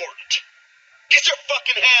goddamn important. Get your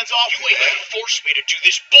fucking hands off You me, ain't man. gonna force me to do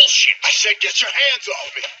this bullshit. I said get your hands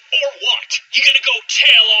off me. Or what? You gonna go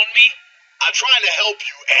tail on me? I'm trying to help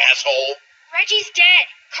you, asshole. Reggie's dead.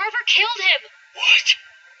 Carver killed him. What?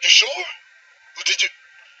 You sure? Who did you...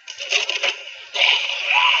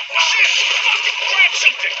 Shit! Fucking grab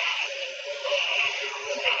something!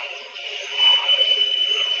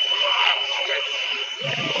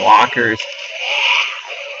 Walkers.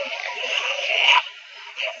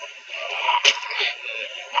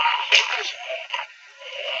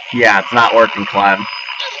 Yeah, it's not working, Clem.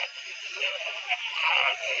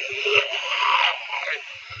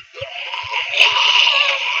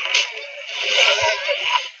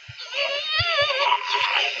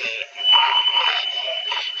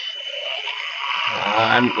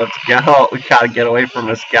 Let's go. We gotta get away from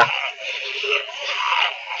this guy.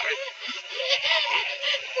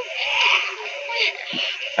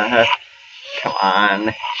 Come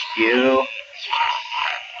on, you.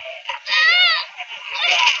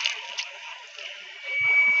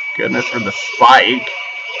 Goodness for the spike.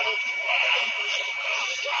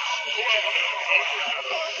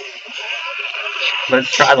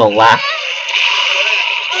 Let's try the left.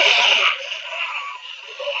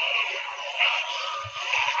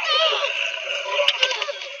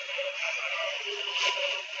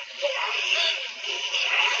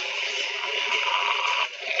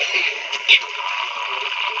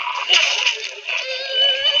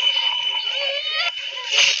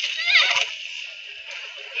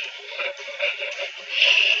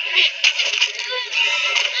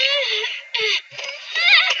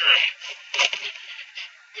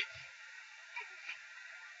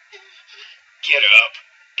 Get up.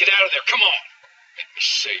 Get out of there. Come on.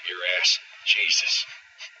 Save your ass. Jesus.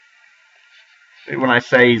 When I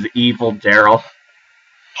say he's evil, Daryl.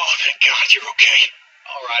 Oh, thank God you're okay.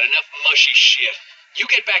 Alright, enough mushy shit. You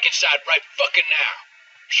get back inside right fucking now.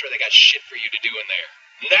 I'm sure they got shit for you to do in there.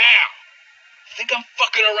 Now! Think I'm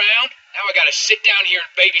fucking around? Now I gotta sit down here and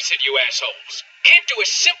babysit you assholes. Can't do a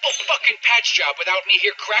simple fucking patch job without me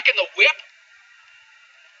here cracking the whip?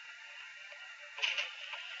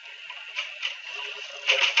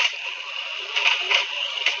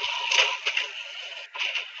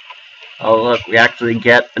 Oh look, we actually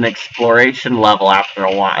get an exploration level after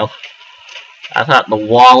a while. I thought the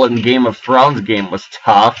wall in Game of Thrones game was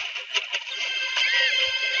tough.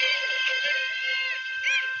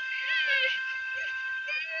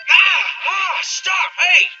 Stop!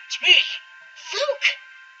 Hey, it's me! Luke!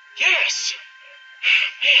 Yes!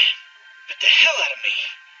 Man, bit the hell out of me.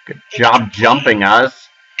 Good job jumping us.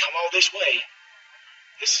 Come all this way.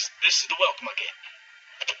 This is the welcome I get.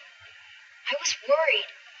 I was worried.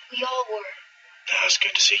 We all were. No, it's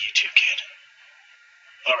good to see you too, kid.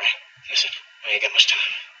 Alright, listen, we ain't got much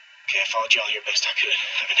time. Okay, I followed y'all here best I could.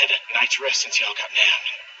 I haven't had a night's rest since y'all got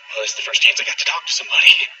nabbed. Well, it's the first chance I got to talk to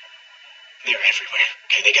somebody. They're everywhere.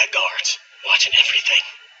 Okay, they got guards watching everything.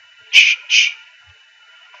 Shh, shh.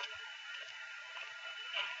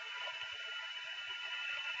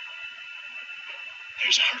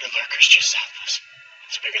 There's a herd of lurkers just south of us.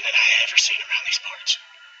 It's bigger than I had ever seen around these parts.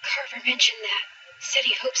 Carver mentioned that. Said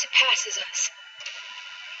he hopes it passes us.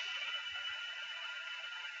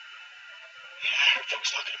 Yeah, I heard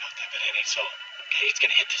folks talking about that, but it ain't so. Okay, it's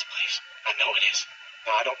gonna hit this place. I know it is.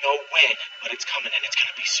 Now, I don't know when, but it's coming and it's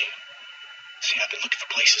gonna be soon. See, I've been looking for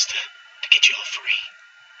places to get you all free.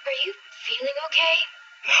 Are you feeling okay?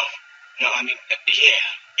 No, I mean,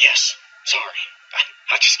 yes. Sorry.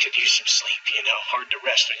 I just could use some sleep, you know. Hard to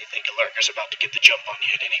rest when you think a lurker's about to get the jump on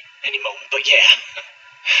you at any moment. But yeah.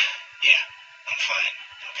 Yeah, I'm fine.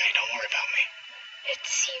 Okay, don't worry about me. It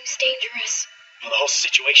seems dangerous. Well, the whole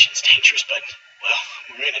situation's dangerous, but, well,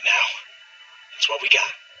 we're in it now. That's what we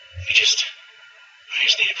got. We just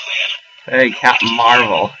need a plan. Hey, Captain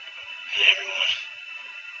Marvel. And everyone.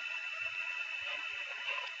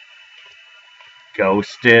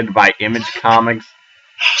 Ghosted by Image Comics.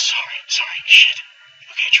 Oh, sorry. Shit.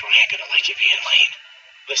 Okay, Troy ain't gonna like you being late.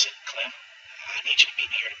 Listen, Clem, I need you to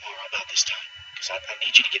meet me here tomorrow about this time. Because I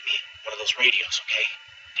need you to get me one of those radios, okay?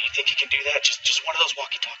 Do you think you can do that? Just one of those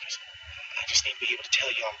walkie-talkies. I just need to be able to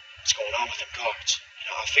tell y'all what's going on with them guards.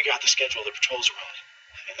 You know, I'll figure out the schedule the patrols are on.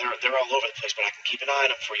 I mean, they're all over the place, but I can keep an eye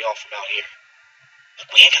on them for y'all from out here.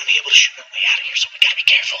 Look, we ain't gonna be able to shoot our way out of here, so we gotta be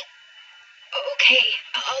careful. Okay,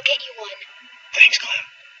 I'll get you one. Thanks, Clem.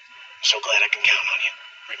 I'm so glad I can count on you.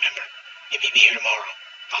 Remember, you meet me here tomorrow.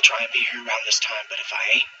 I'll try and be here around this time, but if I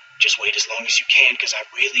ain't, just wait as long as you can, because I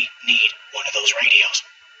really need one of those radios.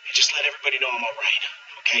 And just let everybody know I'm alright,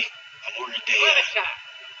 okay? I'm worried they, Clementine,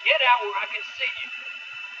 get out where I can see you.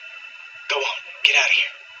 Go on, get out of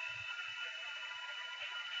here.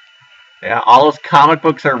 Yeah, all those comic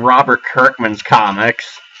books are Robert Kirkman's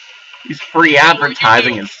comics. He's free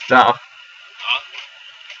advertising and stuff. Huh?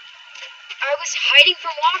 I was hiding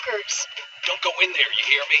from walkers. Don't go in there, you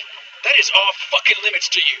hear me? That is off fucking limits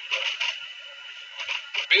to you.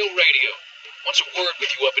 Bill Radio wants a word with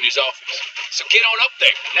you up in his office. So get on up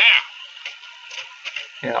there, now.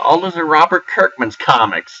 Yeah, all those are Robert Kirkman's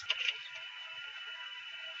comics.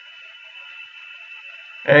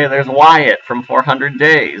 Hey, there's Wyatt from 400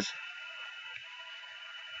 Days.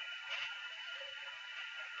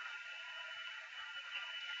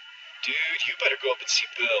 Dude, you better go up and see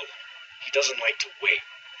Bill. He doesn't like to wait.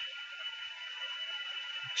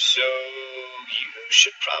 So, you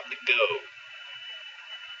should probably go.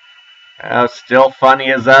 Still funny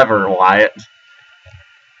as ever, Wyatt.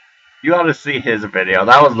 You ought to see his video.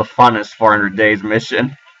 That was the funnest 400 Days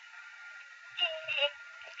mission.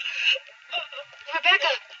 Rebecca!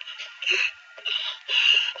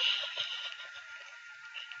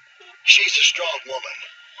 She's a strong woman,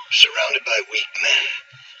 surrounded by weak men.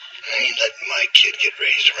 I ain't letting my kid get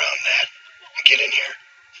raised around that. Get in here.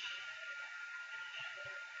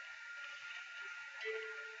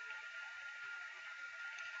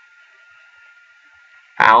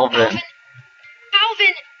 Alvin.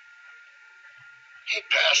 Alvin! He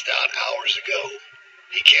passed out hours ago.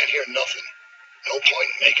 He can't hear nothing. No point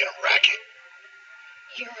in making a racket.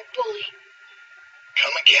 You're a bully.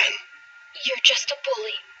 Come again? You're just a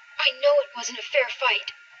bully. I know it wasn't a fair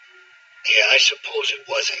fight. Yeah, I suppose it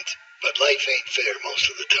wasn't. But life ain't fair most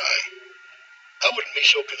of the time. I wouldn't be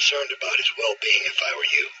so concerned about his well-being if I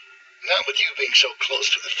were you. Not with you being so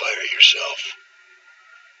close to the fire yourself.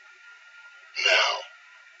 Now,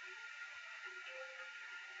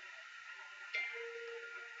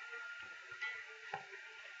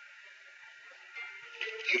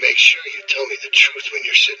 You make sure you tell me the truth when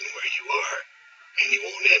you're sitting where you are, and you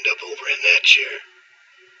won't end up over in that chair.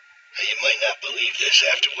 Now, you might not believe this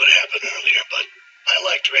after what happened earlier, but I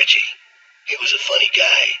liked Reggie. He was a funny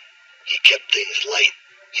guy. He kept things light.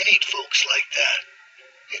 You need folks like that.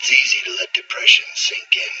 It's easy to let depression sink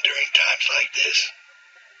in during times like this.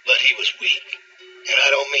 But he was weak. And I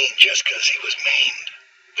don't mean just because he was maimed.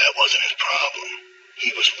 That wasn't his problem.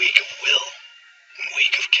 He was weak of will and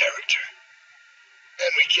weak of character.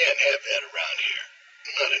 And we can't have that around here.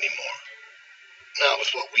 Not anymore. Not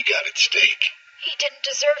with what we got at stake. He didn't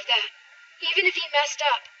deserve that. Even if he messed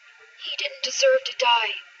up, he didn't deserve to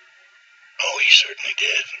die. Oh, he certainly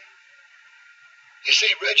did. You see,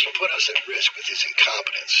 Reggie put us at risk with his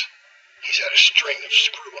incompetence. He's had a string of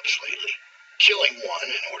screw-ups lately. Killing one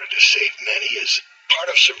in order to save many is part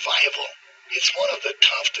of survival. It's one of the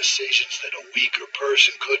tough decisions that a weaker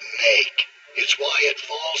person couldn't make. It's why it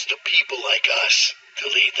falls to people like us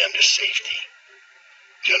to lead them to safety.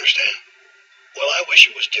 Do you understand? Well, I wish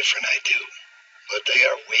it was different, I do. But they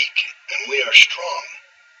are weak, and we are strong.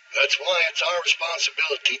 That's why it's our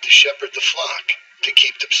responsibility to shepherd the flock, to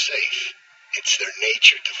keep them safe. It's their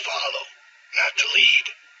nature to follow, not to lead.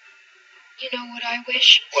 You know what I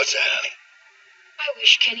wish? What's that, honey? I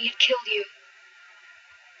wish Kenny had killed you.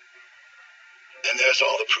 And there's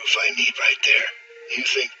all the proof I need right there. You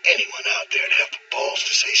think anyone out there'd have the balls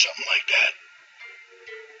to say something like that?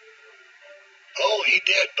 Oh, he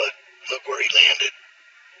did, but look where he landed.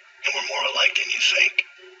 And we're more alike than you think.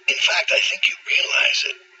 In fact, I think you realize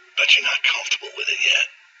it, but you're not comfortable with it yet.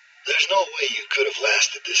 There's no way you could have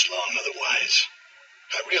lasted this long otherwise.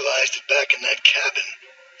 I realized it back in that cabin.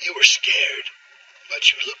 You were scared, but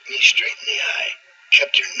you looked me straight in the eye,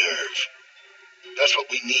 kept your nerve. That's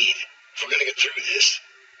what we need if we're going to get through this.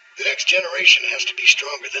 The next generation has to be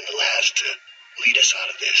stronger than the last to lead us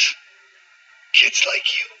out of this. Kids like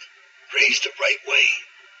you, raised the right way,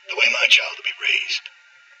 the way my child will be raised.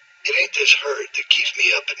 It ain't this hurt that keeps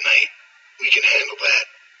me up at night. We can handle that.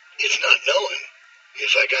 It's not knowing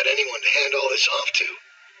if I got anyone to hand all this off to.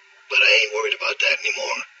 But I ain't worried about that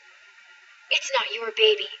anymore. It's not your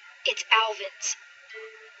baby. It's Alvin's.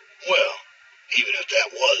 Well, even if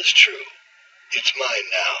that was true, it's mine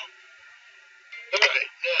now. All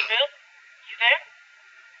right, now. Bill, you there?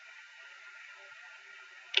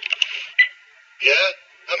 Yeah,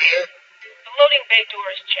 I'm here. The loading bay door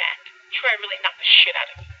is jacked. Troy really knocked the shit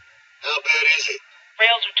out of it. How bad is it?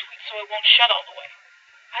 Rails are tweaked so it won't shut all the way.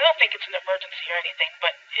 I don't think it's an emergency or anything,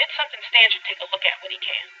 but it's something Stan should take a look at when he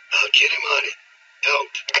can. I'll get him on it.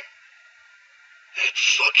 Out. That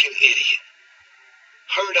fucking idiot.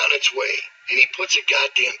 Hurt on its way, and he puts a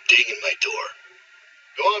goddamn ding in my door.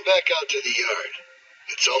 Go on back out to the yard.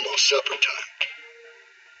 It's almost supper time.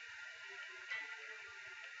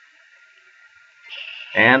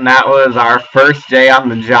 And that was our first day on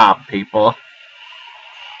the job, people.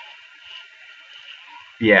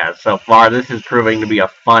 Yeah, so far this is proving to be a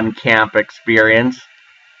fun camp experience.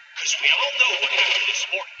 Because we all know what happened this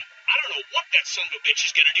morning. I don't know what that son of a bitch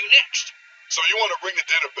is going to do next. So you want to ring the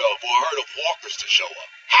dinner bell for a herd of walkers to show up?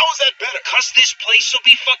 How is that better? Because this place will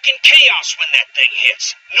be fucking chaos when that thing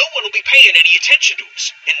hits. No one will be paying any attention to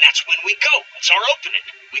us. And that's when we go. It's our opening.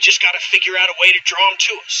 We just got to figure out a way to draw them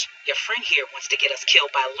to us. Your friend here wants to get us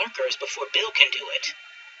killed by lurkers before Bill can do it.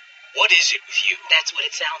 What is it with you? That's what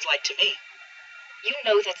it sounds like to me. You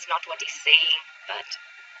know that's not what he's saying, but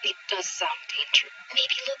it does sound dangerous.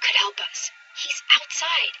 Maybe Luke could help us. He's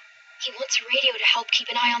outside. He wants a radio to help keep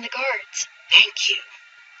an eye on the guards. Thank you.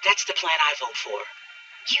 That's the plan I vote for.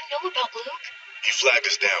 You know about Luke? He flagged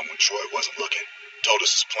us down when Troy wasn't looking. Told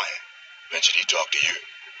us his plan. Mentioned he talked to you.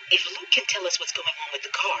 If Luke can tell us what's going on with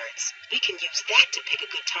the cards, we can use that to pick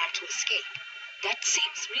a good time to escape. That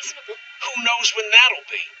seems reasonable. Who knows when that'll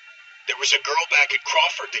be? There was a girl back at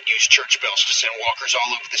Crawford that used church bells to send walkers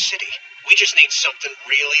all over the city. We just need something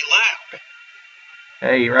really loud.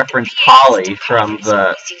 Hey, you referenced Holly from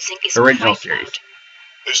the original series.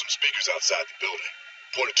 There's some speakers outside the building,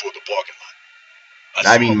 pointed toward the parking lot.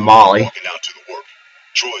 I mean Molly. Walking out to the work.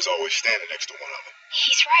 Troy's always standing next to one of them.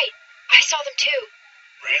 He's right. I saw them too.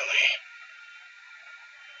 Really?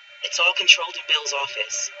 It's all controlled in Bill's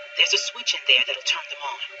office. There's a switch in there that'll turn them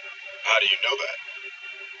on. How do you know that?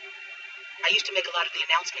 I used to make a lot of the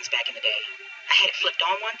announcements back in the day. I had it flipped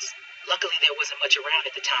on once. Luckily, there wasn't much around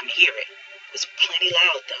at the time to hear it. It was plenty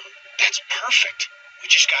loud, though. That's perfect. We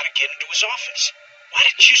just gotta get into his office. Why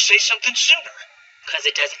didn't you say something sooner? Because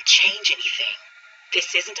it doesn't change anything. This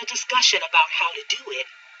isn't a discussion about how to do it.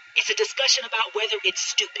 It's a discussion about whether it's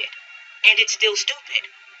stupid. And it's still stupid.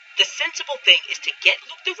 The sensible thing is to get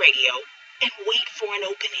Luke the radio and wait for an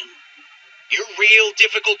opening. You're real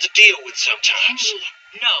difficult to deal with sometimes. Kenny,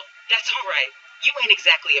 no, that's all right. You ain't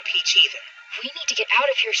exactly a peach either. We need to get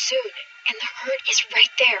out of here soon, and the herd is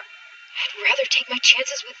right there. I'd rather take my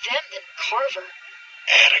chances with them than Carver.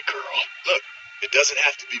 Atta girl. Look, it doesn't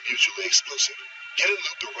have to be mutually exclusive. Getting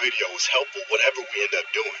Luke the radio is helpful whatever we end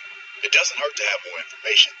up doing. It doesn't hurt to have more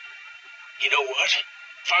information. You know what?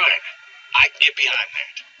 Fine. I can get behind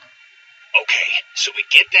that. Okay, so we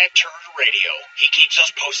get that turd radio. He keeps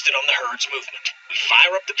us posted on the herd's movement. We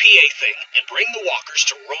fire up the PA thing and bring the walkers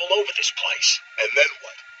to roll over this place. And then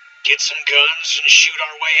what? Get some guns and shoot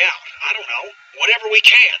our way out. I don't know. Whatever we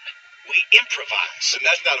can. We improvise. And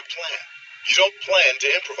that's not a plan. You don't plan to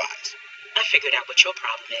improvise. I figured out what your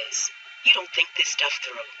problem is. You don't think this stuff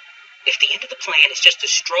through. If the end of the plan is just to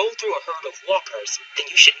stroll through a herd of walkers, then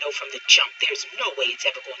you should know from the jump there's no way it's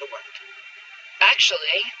ever going to work.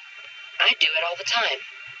 Actually, I do it all the time.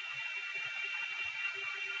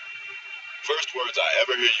 First words I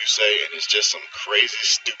ever hear you say, and it's just some crazy,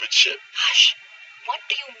 stupid shit. Hush. What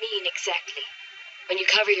do you mean exactly? When you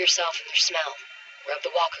cover yourself in their smell, rub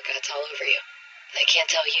the walker guts all over you. They can't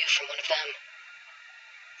tell you from one of them.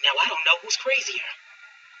 Now I don't know who's crazier.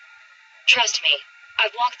 Trust me,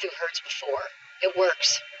 I've walked through herds before. It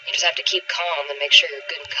works. You just have to keep calm and make sure you're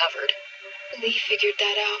good and covered. Lee figured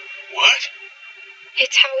that out. What?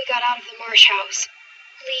 It's how we got out of the marsh house.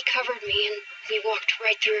 Lee covered me and we walked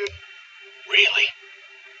right through. Really?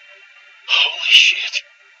 Holy shit.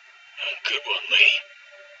 Good one, Lee.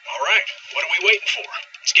 All right, what are we waiting for?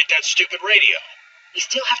 Let's get that stupid radio. We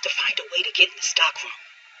still have to find a way to get in the stockroom.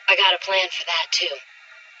 I got a plan for that, too.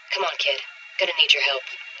 Come on, kid. Gonna need your help.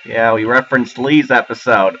 Yeah, we referenced Lee's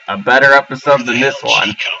episode. A better episode than this one. Where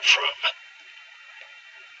did she come from?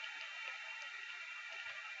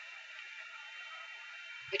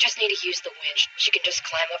 We just need to use the winch. She can just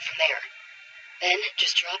climb up from there. Then,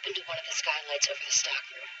 just drop into one of the skylights over the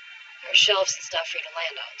stockroom. There are shelves and stuff for you to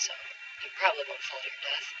land on, so you probably won't fall to your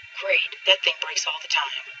death. Great. That thing breaks all the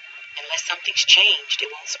time. Unless something's changed, it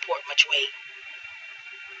won't support much weight.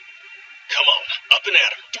 Come on, up and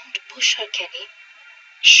at her. Don't push her, Kenny.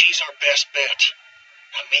 She's our best bet.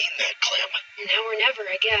 I mean that, Clem. Now or never,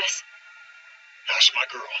 I guess. That's my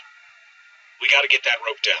girl. We gotta get that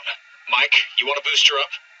rope down. Mike, you want to boost her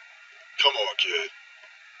up? Come on, kid.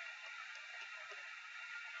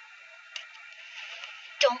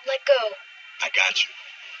 Don't let go. I got you.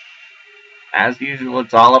 As usual,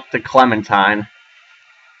 it's all up to Clementine.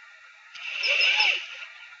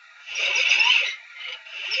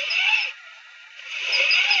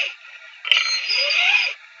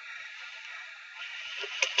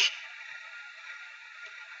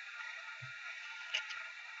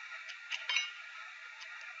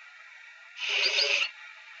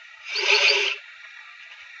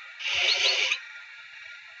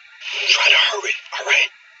 Try to hurry, all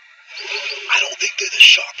right? I don't think they're the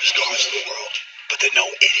sharpest guards in the world, but they're no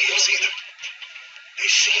idiots either. They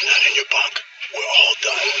see you're not in your bunk. We're all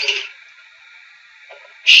done.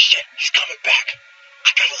 Shit, he's coming back. I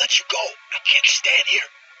gotta let you go. I can't stand here.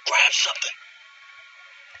 Grab something.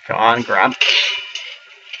 Come on, grab.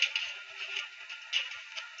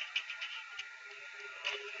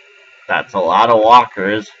 That's a lot of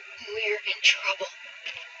walkers. We're in trouble.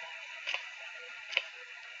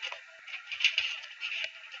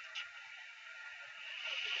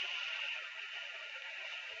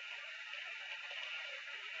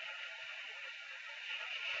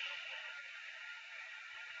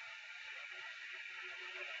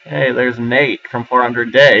 Hey, there's Nate from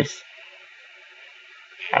 400 Days.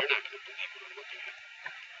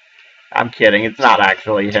 I'm kidding, it's not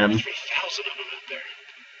actually him. 3,000 of them out there.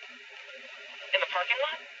 In the parking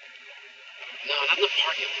lot? No, not in the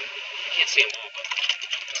parking lot. I can't see them all, but I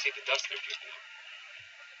can see the dust they're kicking up.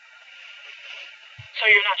 So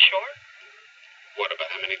you're not sure? What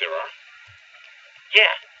about how many there are?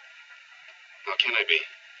 Yeah. How can I be?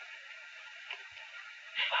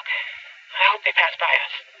 Fuck. I hope they pass by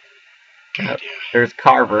us. God, yeah. There's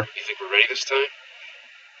Carver. You think we're ready this time?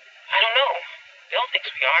 I don't know. Bill thinks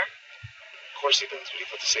we are. Of course he does, but he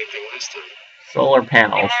thought the same thing last time. Solar We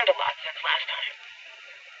panels. learned a lot since last time.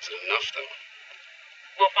 Is it enough, though?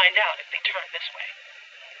 We'll find out if they turn this way.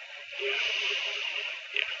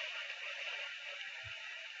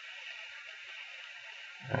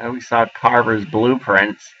 Yeah. We saw Carver's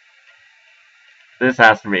blueprints. This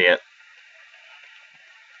has to be it.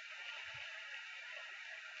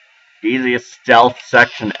 Easiest stealth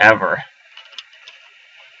section ever.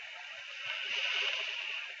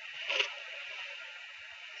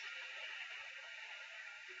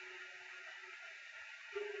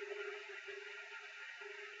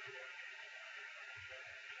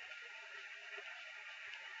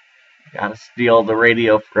 Gotta steal the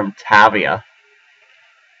radio from Tavia.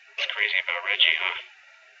 It's crazy about Reggie, huh?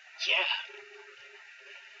 Yeah,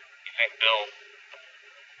 You think Bill...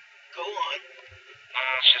 go on.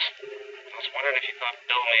 It's just... I was wondering if you thought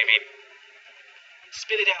Bill maybe...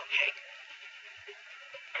 Spit it out, Hank.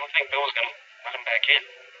 I don't think Bill was gonna let him back in.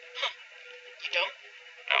 You don't?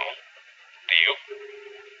 No. Do you?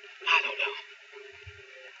 I don't know.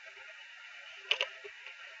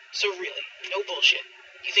 So really, no bullshit.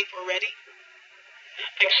 You think we're ready? I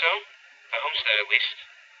think so. The homestead, at least.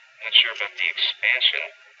 Not sure about the expansion.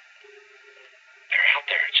 They're out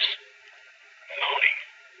there just... moaning.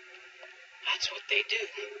 That's what they do.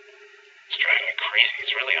 It's driving me crazy.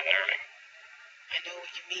 It's really unnerving. I know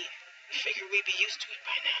what you mean. I figure we'd be used to it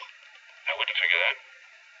by now. I wouldn't figure that.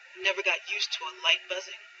 Never got used to a light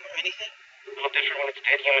buzzing or anything? A little different when it's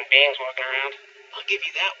dead human beings walking around. I'll give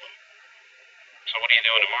you that one. So what are you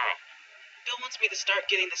doing tomorrow? Bill wants me to start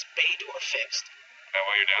getting this bay door fixed. That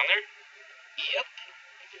while you're down there? Yep.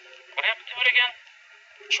 What happened to it again?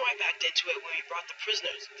 Troy backed into it when we brought the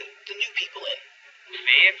prisoners, the new people in.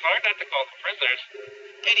 See, it's hard not to call them prisoners.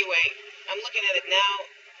 Anyway, I'm looking at it now.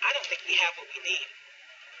 I don't think we have what we need.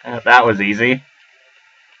 That was easy.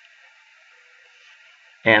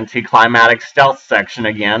 Anticlimactic stealth section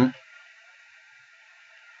again.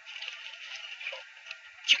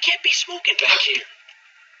 You can't be smoking back here.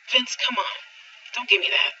 Vince, come on. Don't give me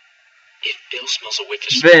that. If Bill smells a whiff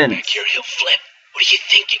of smoke back here, he'll flip. What are you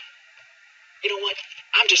thinking? You know what?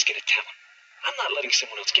 I'm just gonna tell him. I'm not letting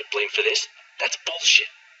someone else get blamed for this. That's bullshit.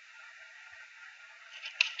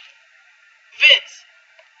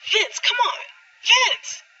 Vince, come on.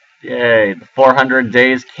 Vince! Yay, the 400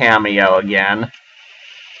 Days cameo again.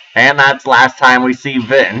 And that's last time we see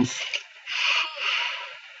Vince.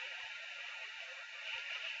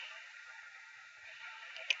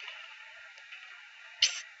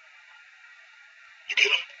 You get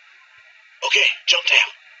him? Okay, jump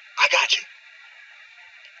down. I got you.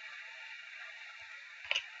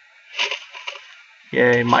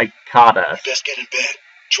 Yay, Mike caught us. You best get in bed.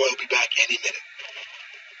 Troy will be back any minute.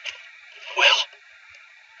 Well,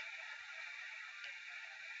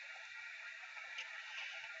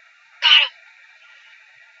 Got him.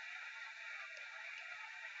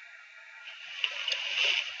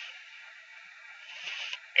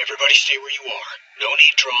 Everybody stay where you are. No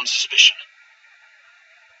need drawing suspicion.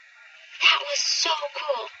 That was so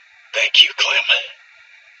cool. Thank you, Clem.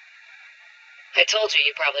 I told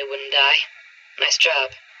you probably wouldn't die. Nice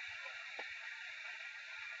job.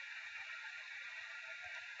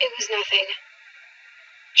 It was nothing.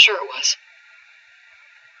 Sure it was.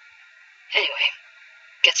 Anyway,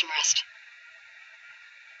 get some rest.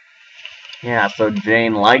 Yeah, so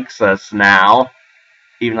Jane likes us now,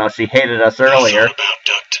 even though she hated us earlier. I thought about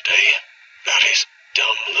Duck today, about his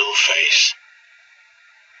dumb little face.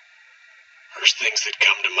 First things that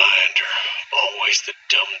come to mind are always the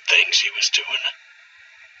dumb things he was doing.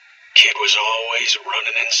 Kid was always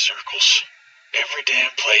running in circles. Every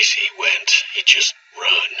damn place he went, he'd just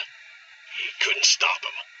run. You couldn't stop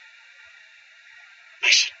him.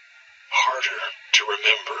 Makes it harder to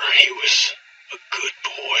remember he was a good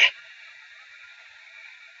boy.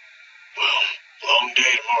 Well, long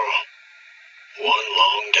day tomorrow. One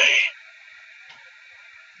long day.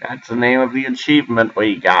 That's the name of the achievement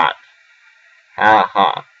we got.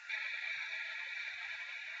 Ha.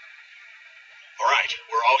 Alright,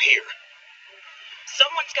 we're all here.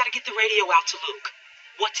 someone's got to get the radio out to Luke.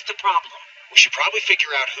 What's the problem? We should probably figure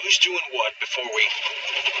out who's doing what before we...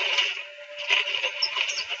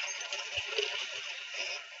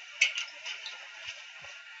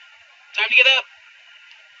 Time to get up.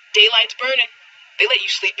 Daylight's burning. They let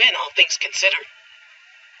you sleep in, all things considered.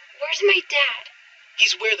 Where's my dad?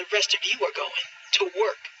 He's where the rest of you are going. To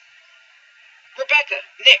work. Rebecca,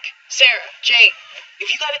 Nick, Sarah, Jane.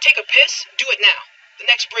 If you gotta take a piss, do it now. The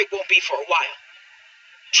next break won't be for a while.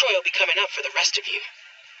 Troy will be coming up for the rest of you.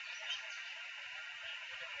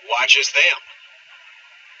 Why just them?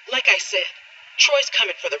 Like I said, Troy's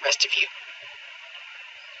coming for the rest of you.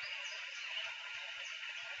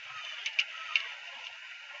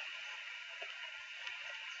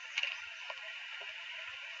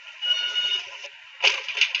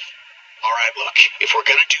 Alright, look, if we're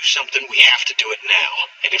gonna do something, we have to do it now.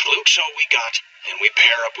 And if Luke's all we got, then we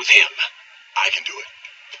pair up with him. I can do it.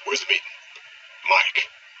 Where's the meeting? Mike.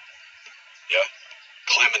 Yeah?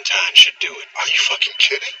 Clementine should do it. Are you fucking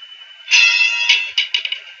kidding?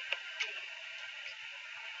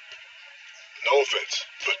 No offense,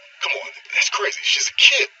 but come on, that's crazy. She's a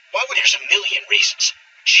kid. Why would... There's a million reasons.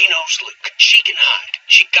 She knows Luke. She can hide.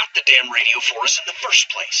 She got the damn radio for us in the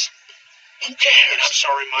first place. Who cares? And I'm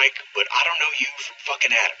sorry, Mike, but I don't know you from fucking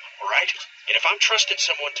Adam, alright? And if I'm trusting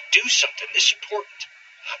someone to do something this important,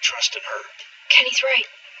 I'm trusting her. Kenny's right.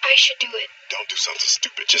 I should do it. Don't do something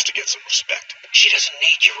stupid just to get some respect. She doesn't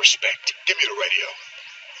need your respect. Give me the radio.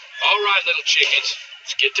 All right, little chickens.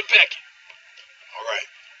 Let's get to pecking. All right.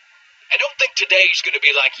 I don't think today's going to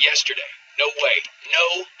be like yesterday. No way.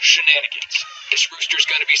 No shenanigans. This rooster's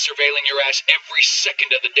going to be surveilling your ass every second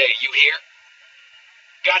of the day. You hear?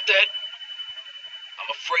 Got that? I'm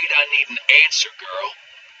afraid I need an answer, girl.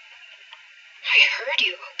 I heard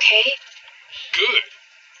you, okay? Good.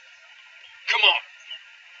 Come on.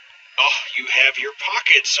 Oh, you have your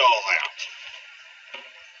pockets all out.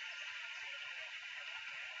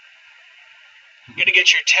 You're gonna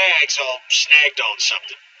get your tags all snagged on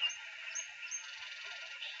something.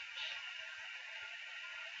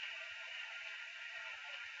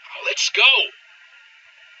 Let's go.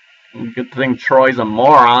 Good thing Troy's a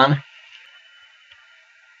moron.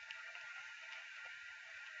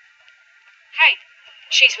 Hey,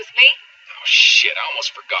 she's with me? Oh, shit, I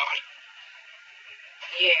almost forgot.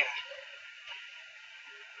 Yeah.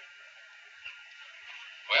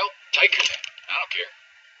 Well, take her then. I don't care.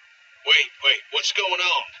 Wait, what's going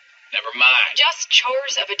on? Never mind. Just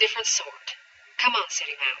chores of a different sort. Come on,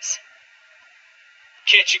 City Mouse.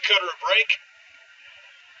 Can't you cut her a break?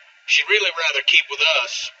 She'd really rather keep with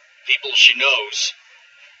us, people she knows.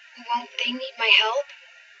 Won't they need my help?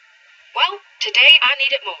 Well, today I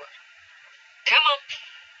need it more. Come on.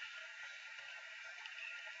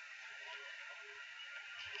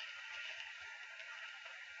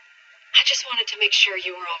 I just wanted to make sure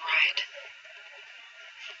you were all right.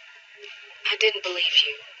 I didn't believe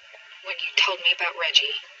you when you told me about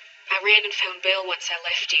Reggie. I ran and found Bill once I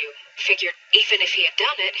left you. Figured even if he had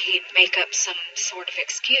done it, he'd make up some sort of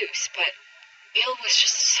excuse, but Bill was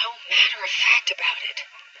just so matter-of-fact about it.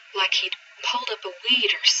 Like he'd pulled up a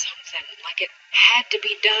weed or something, like it had to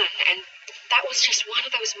be done, and that was just one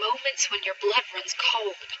of those moments when your blood runs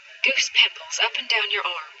cold. Goose pimples up and down your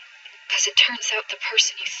arm. Because it turns out the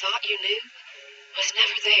person you thought you knew was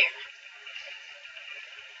never there.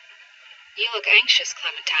 You look anxious,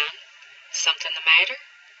 Clementine. Something the matter?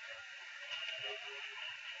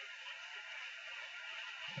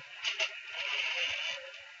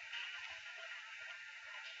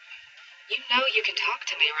 You know you can talk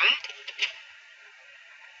to me, right?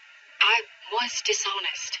 I was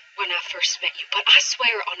dishonest when I first met you, but I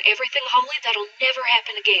swear on everything holy that'll never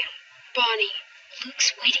happen again. Bonnie,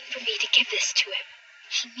 Luke's waiting for me to give this to him.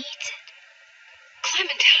 He needs it.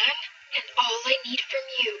 Clementine, And all I need from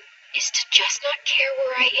you is to just not care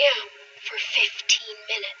where I am for 15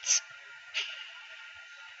 minutes.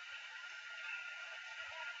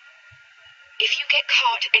 if you get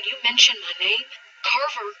caught and you mention my name,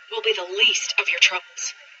 Carver will be the least of your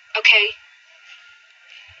troubles. Okay?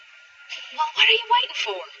 Well, what are you waiting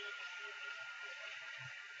for?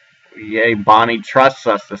 Yay, Bonnie trusts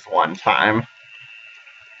us this one time.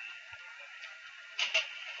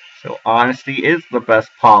 So honesty is the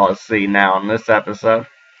best policy now in this episode.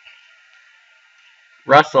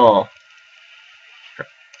 Russell.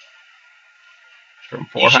 From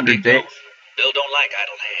 400 Days. Bill don't like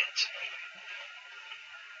idle hands.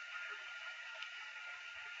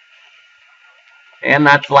 And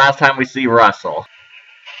that's the last time we see Russell.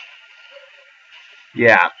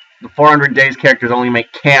 Yeah, the 400 Days characters only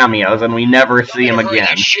make cameos, and we never see him Hurry again.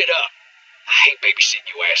 that shit up. I hate babysitting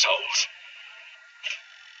you assholes.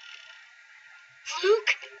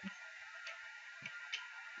 Luke?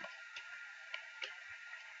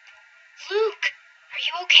 Luke, are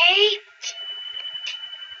you okay?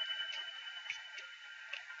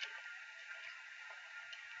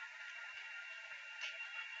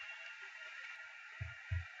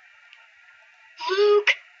 Luke,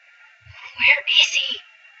 where is he?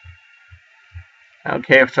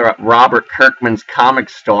 Okay, so at Robert Kirkman's comic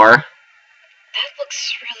store. That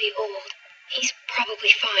looks really old. He's probably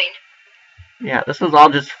fine. Yeah, this was all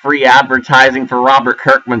just free advertising for Robert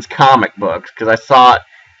Kirkman's comic books, because I saw it,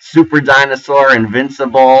 Super Dinosaur,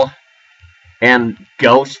 Invincible, and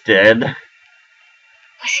Ghosted.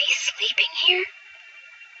 Was he sleeping here?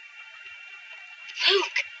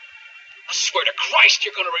 Luke, I swear to Christ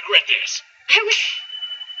you're gonna regret this. I was...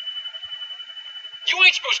 You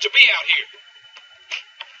ain't supposed to be out here.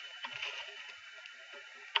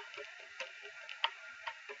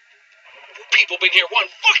 People been here one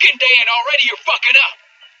fucking day and already you're fucking up.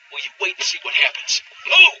 Well, you wait and see what happens.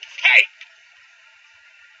 Move! Hey!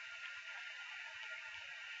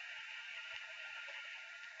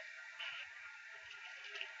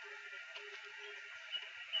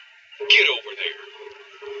 Get over there.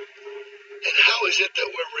 And how is it that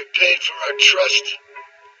we're repaid for our trust?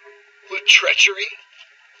 With treachery?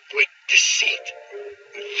 With deceit?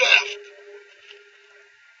 With theft?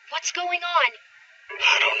 What's going on?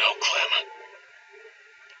 I don't know, Clem.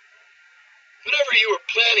 Whatever you were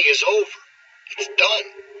planning is over. It's done.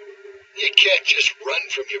 You can't just run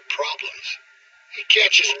from your problems. You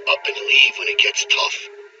can't just up and leave when it gets tough.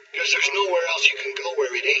 Because there's nowhere else you can go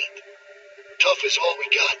where it ain't. Tough is all we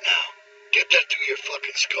got now. Get that through your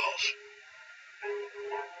fucking skulls.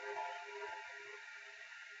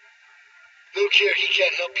 Luke here, he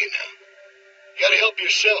can't help you now. You gotta help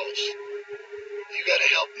yourselves. You gotta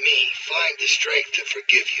help me find the strength to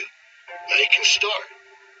forgive you. Now you can start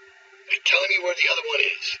by telling me where the other one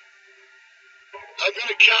is. I'm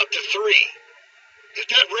gonna count to 3. If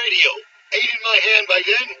that radio ain't in my hand by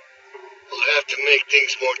then, we'll have to make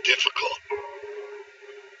things more difficult.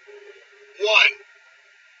 1,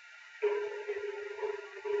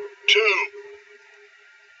 2.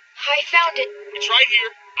 I found it. It's right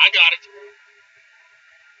here. I got it.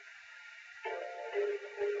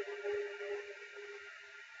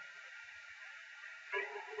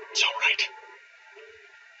 It's all right.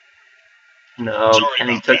 No, Sorry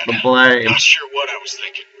Kenny about took that. the blame. Not sure what I was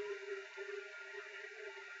thinking.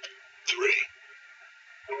 3.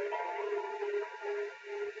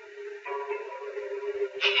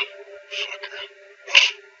 Fucker.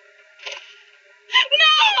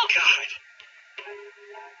 No! God.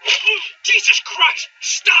 Jesus Christ!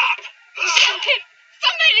 Stop! Stop him!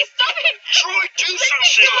 Somebody stop him! Troy, do Let me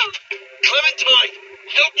something! go! Clementine,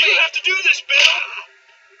 help me! You have to do this, Bill!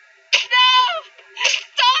 No!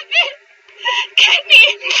 Stop it! Kenny!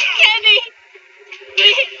 Kenny!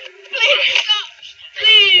 Please! Please stop!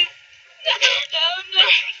 Please! No! No! No!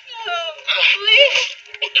 No! Please!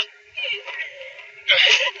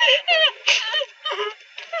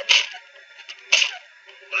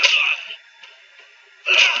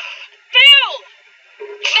 Bill!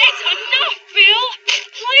 That's enough, Bill!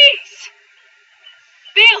 Please!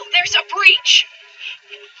 Bill, there's a breach!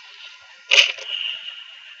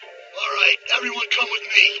 All right, everyone come with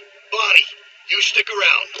me. Bonnie, you stick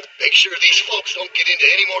around. Make sure these folks don't get into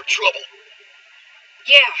any more trouble.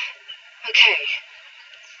 Yeah, okay.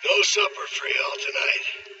 No supper for y'all tonight.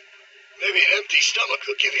 Maybe an empty stomach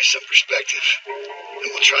will give you some perspective. And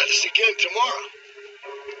we'll try this again tomorrow.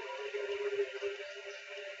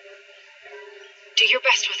 Do your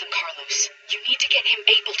best with him, Carlos. You need to get him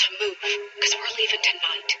able to move, because we're leaving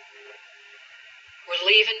tonight. We're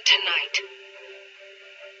leaving tonight.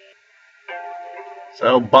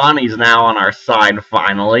 So Bonnie's now on our side,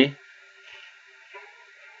 finally.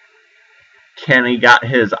 Kenny got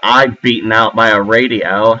his eye beaten out by a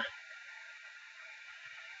radio.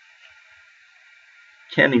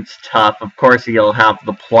 Kenny's tough. Of course he'll have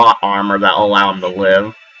the plot armor that'll allow him to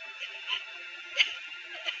live.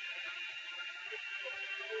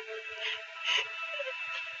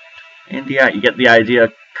 And yeah, you get the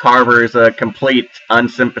idea. Carver's a complete,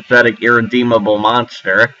 unsympathetic, irredeemable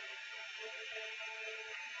monster.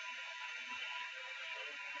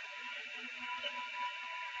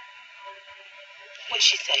 What'd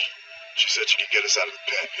she say? She said she could get us out of the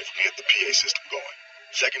pen if we get the PA system going.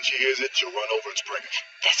 Second she hears it, she'll run over and spring us.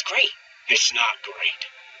 That's great. It's not great.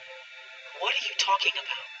 What are you talking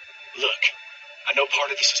about? Look, I know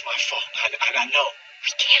part of this is my fault. I know.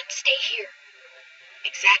 We can't stay here.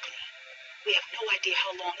 Exactly. We have no idea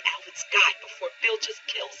how long Alvin's got before Bill just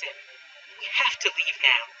kills him. We have to leave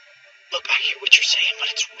now. Look, I hear what you're saying, but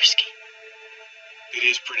it's risky. It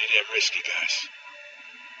is pretty damn risky, guys.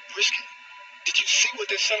 Risky? Did you see what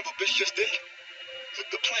that son of a bitch just did? Look,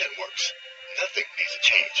 the plan works. Nothing needs to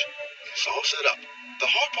change. It's all set up. The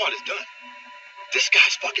hard part is done. This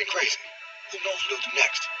guy's fucking crazy. Who knows what he'll do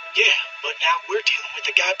next? Yeah, but now we're dealing with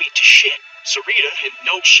a guy beat to shit. Sarita in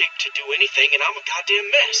no shape to do anything, and I'm a goddamn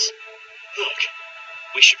mess. Look,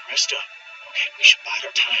 we should rest up. Okay, we should bide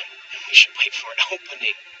our time, and we should wait for an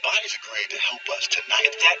opening. Bonnie's agreed to help us tonight.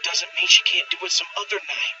 If that doesn't mean she can't do it some other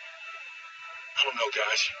night. I don't know,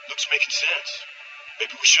 guys. Looks making sense.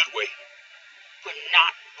 Maybe we should wait. We're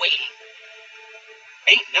not waiting.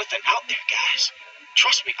 Ain't nothing out there, guys.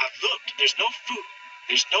 Trust me, I've looked. There's no food.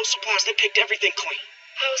 There's no supplies. They picked everything clean.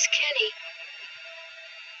 How's Kenny?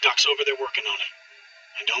 Doc's over there working on it.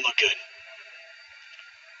 And don't look good.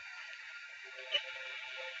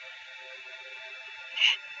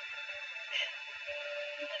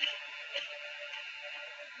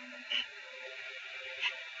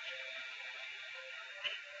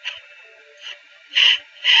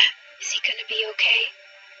 Is he gonna be okay?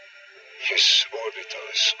 His orbital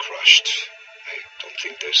is crushed. I don't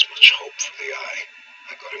think there's much hope for the eye.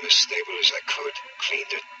 I got him as stable as I could,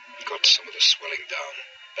 cleaned it, got some of the swelling down,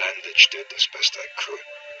 bandaged it as best I could.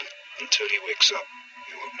 But until he wakes up,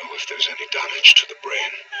 we won't know if there's any damage to the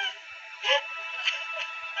brain.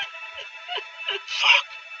 Fuck.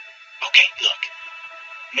 Okay, look.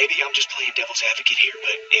 Maybe I'm just playing devil's advocate here,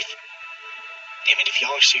 but if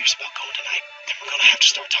y'all are serious about going tonight, then we're gonna have to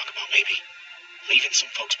start talking about maybe leaving some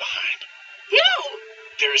folks behind. No!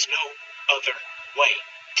 There is no other way.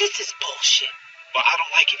 This is bullshit. Well, I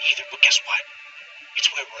don't like it either, but guess what? It's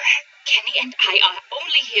where we're at. Kenny and I are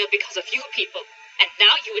only here because of you people, and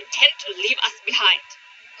now you intend to leave us behind.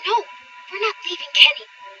 No, we're not leaving Kenny.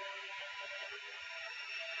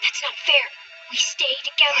 That's not fair. We stay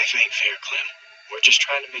together. Life ain't fair, Clem. We're just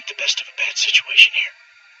trying to make the best of a bad situation here.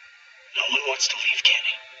 No one wants to leave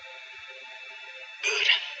Kenny. Good.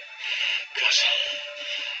 Because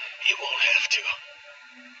you won't have to.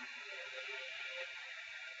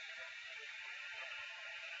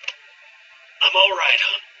 I'm all right,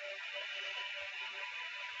 huh?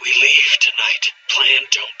 We leave tonight. Plan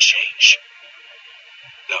don't change.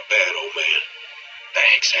 Not bad, old man.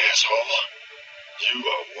 Thanks, asshole. You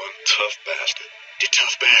are one tough bastard. Did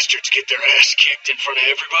tough bastards get their ass kicked in front of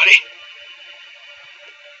everybody?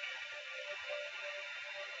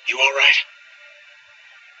 You all right?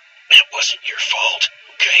 That wasn't your fault,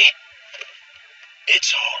 okay?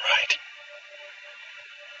 It's all right.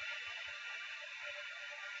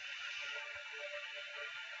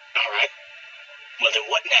 All right. Well, then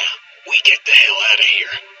what now? We get the hell out of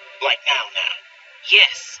here. Like now.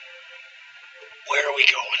 Yes. Where are we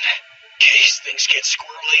going? In case things get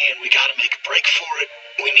squirrely and we gotta make a break for it,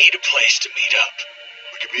 we need a place to meet up.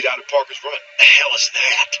 We can meet out at Parker's Run. The hell is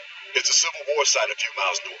that? It's a Civil War site a few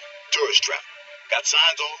miles north. Tourist trap. Got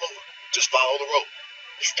signs all over. Just follow the road.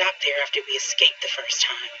 We stopped there after we escaped the first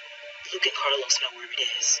time. Luke and Carlos know where it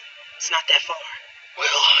is. It's not that far.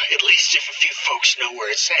 Well, at least if a few folks know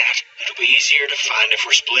where it's at, it'll be easier to find if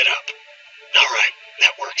we're split up. All right,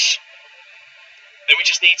 that works. Then we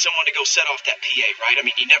just need someone to go set off that PA, right? I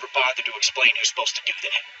mean, you never bothered to explain who's supposed to do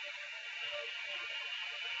that.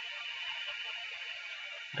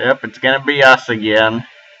 Yep, it's gonna be us again.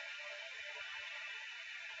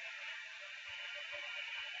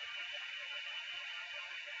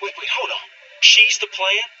 Wait, hold on. She's the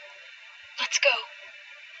plan? Let's go.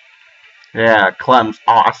 Yeah, Clem's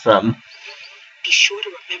awesome. Be sure to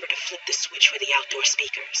remember to flip the switch for the outdoor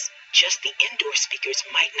speakers. Just the indoor speakers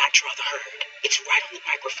might not draw the herd. It's right on the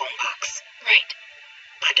microphone box. Right.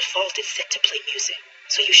 By default, it's set to play music,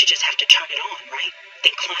 so you should just have to turn it on, right?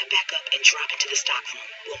 Then climb back up and drop into the stock room.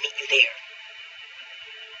 We'll meet you there.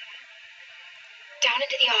 Down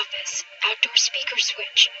into the office. Outdoor speaker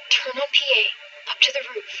switch. Turn on PA. Up to the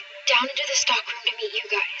roof. Down into the stock room to meet you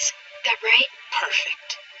guys. That right?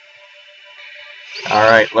 Perfect.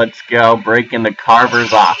 Alright, let's go. Break into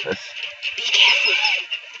Carver's office. Be careful.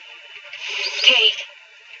 Okay.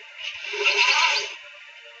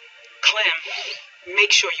 Clem,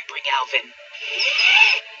 make sure you bring Alvin.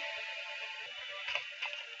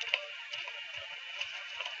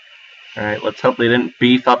 Alright, let's hope they didn't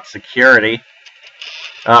beef up security.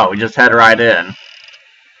 Oh, we just head right in.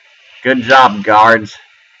 Good job, guards.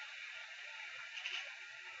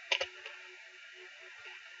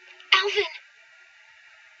 Alvin!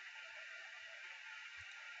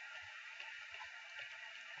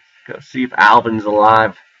 Go see if Alvin's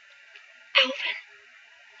alive. Alvin,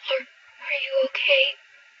 are you okay?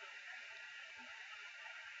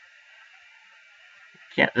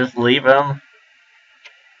 Can't just leave him.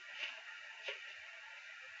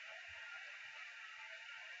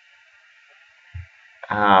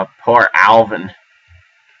 Poor Alvin.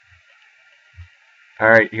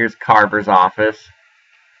 Alright, here's Carver's office.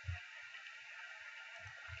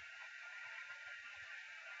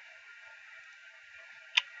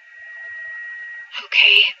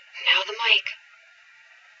 Okay, now the mic.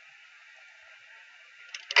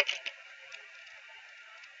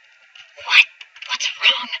 What? What's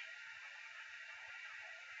wrong?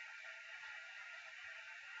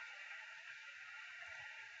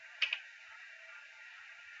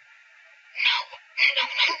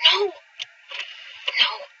 No. No,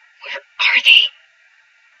 where are they?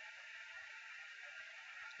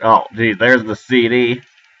 Oh, geez, there's the CD.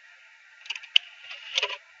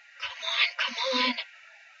 Come on.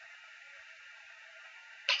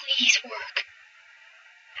 Please work.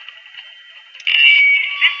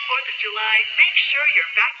 This 4th of July, make sure your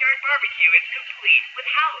backyard barbecue is complete with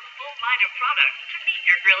Hal's full line of products to meet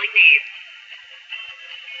your grilling needs.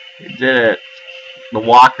 We did it. The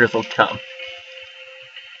walkers will come.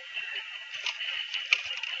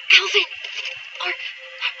 Alvin,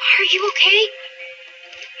 are you okay?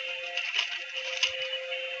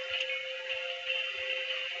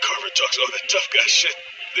 talks all that tough guy shit,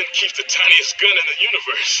 then keeps the tiniest gun in the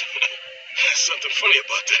universe. There's something funny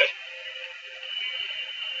about that.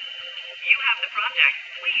 You have the project.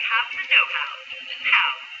 We have the know-how.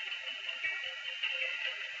 How?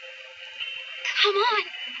 Come on,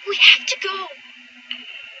 we have to go.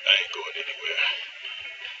 I ain't going anywhere.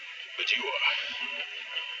 But you are.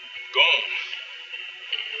 Go on.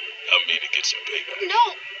 I'm me to get some paper.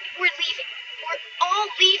 No, we're leaving. We're all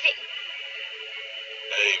leaving.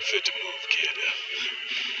 I ain't fit to move, kid.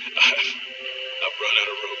 I've run out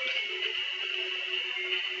of road.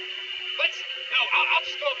 No, I'll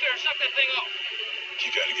just go up there and shut that thing off. You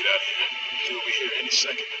gotta get out of here. He'll be here any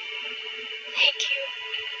second. Thank you.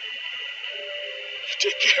 You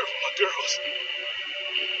take care of my girls.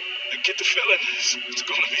 I get the feeling it's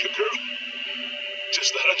gonna be a girl.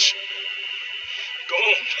 Just a hunch. Go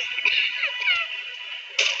on.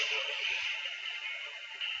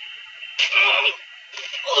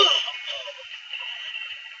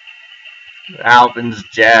 Alvin's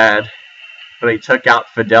dead, but he took out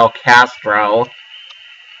Fidel Castro.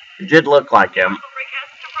 He did look like him.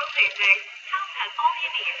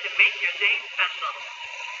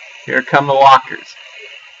 Here come the walkers.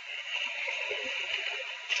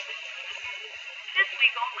 This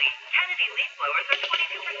week only, Kennedy leaf blowers are 22%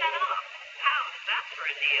 off. How's that for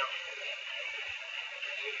a deal?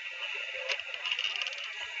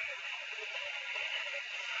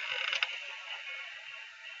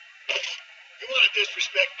 You want to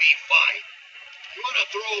disrespect me? Fine. You want to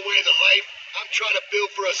throw away the life I'm trying to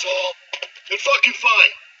build for us all? Then fucking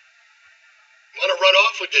fine. Want to run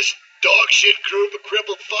off with this dog shit group of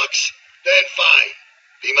crippled fucks? Then fine.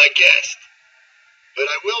 Be my guest. But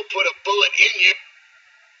I will put a bullet in you.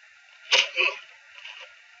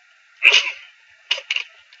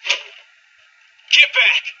 Get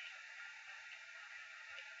back!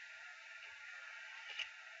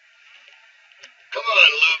 Come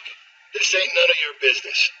on, Luke. This ain't none of your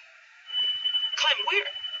business. Clem,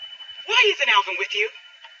 why isn't Alvin with you?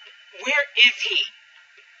 Where is he?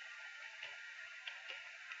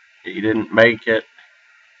 He didn't make it.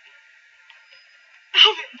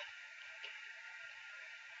 Alvin!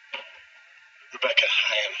 Rebecca,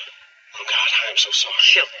 oh God, I am so sorry.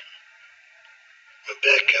 Children.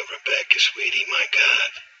 Rebecca, sweetie, my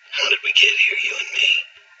God. How did we get here, you and me?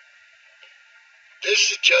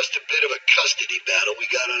 This is just a bit of a custody battle we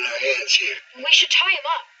got on our hands here. We should tie him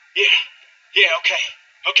up. Yeah, okay.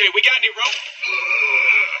 Okay, we got any rope?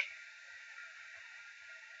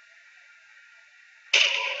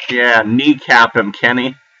 Yeah, kneecap him,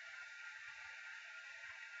 Kenny.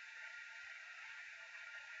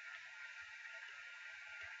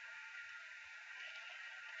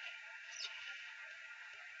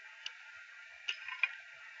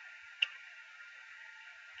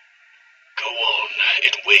 Go on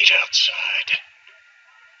and wait outside.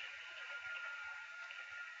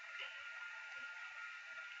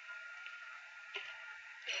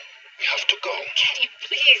 We have to go. Kenny,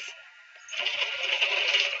 please.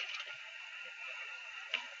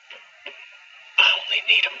 I only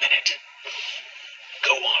need a minute.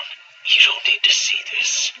 Go on. You don't need to see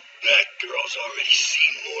this. That girl's already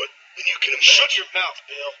seen more than you can imagine. Shut your mouth,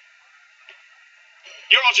 Bill.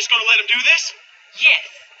 You're all just gonna let him do this? Yes.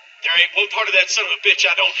 There ain't one part of that son of a bitch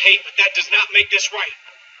I don't hate, but that does not make this right.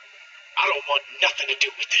 I don't want nothing to do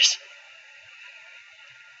with this.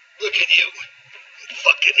 Look at you.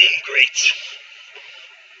 Fucking ingrates.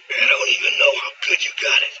 I don't even know how good you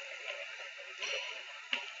got it.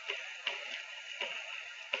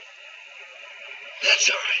 That's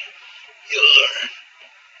alright. You'll learn.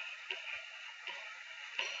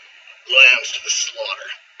 Lambs to the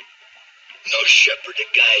slaughter. No shepherd to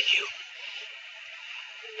guide you.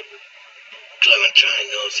 Clementine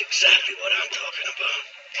knows exactly what I'm talking about.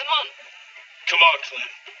 Come on. Come on,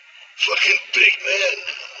 Clem. Fucking big man,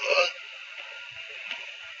 huh?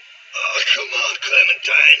 Oh, come on,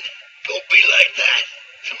 Clementine. Don't be like that.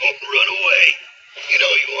 Don't run away. You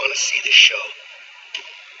know you want to see the show.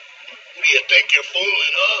 Who do you think you're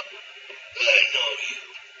fooling, huh? I know you.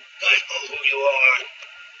 I know who you are.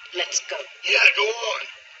 Let's go. Yeah, go on.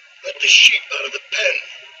 Let the sheep out of the pen.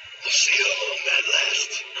 We'll see how long that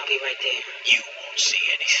lasts. I'll be right there. You won't see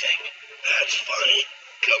anything. That's funny.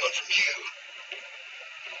 Coming from you.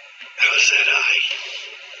 How's that eye?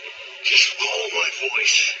 Just follow my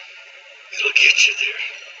voice. It'll get you there.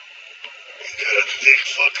 You got a thick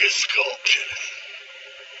fucking skull, Kenneth.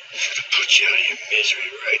 Should have put you out of your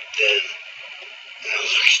misery right then. Now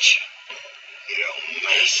look at you. You're a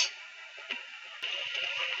mess.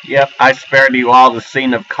 Yep, I spared you all the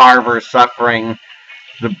scene of Carver suffering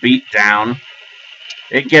the beatdown.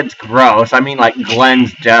 It gets gross. I mean, like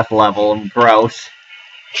Glenn's death level of gross.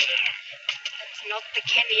 That's not the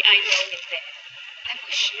Kenny I know in there. I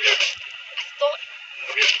thought...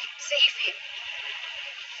 Save him.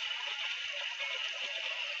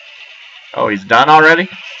 Oh, he's done already?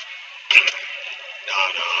 No,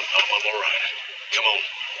 I'm alright. Come on,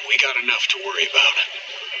 we got enough to worry about.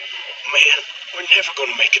 Man, we're never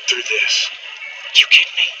gonna make it through this. You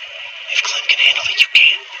kidding me? If Clem can handle it, you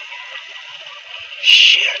can.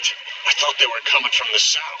 Shit, I thought they were coming from the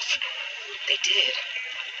south. They did.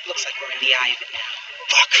 Looks like we're in the eye of it now.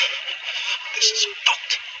 Fuck. This is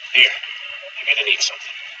fucked. Here, you're gonna need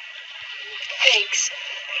something. Thanks.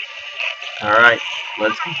 Alright,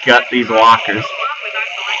 let's gut these walkers.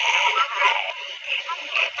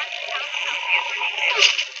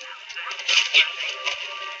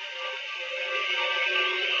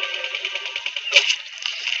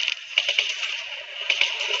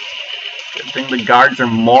 Good thing the guards are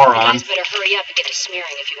morons. You guys better hurry up and get to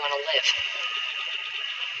smearing if you want to live.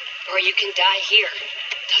 Or you can die here.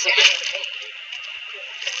 Doesn't matter to me.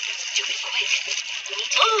 Do it quick. We need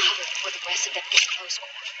to get cover before the rest of them get close or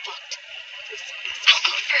we're fucked. I'll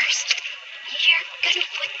go first. You're gonna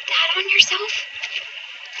put that on yourself?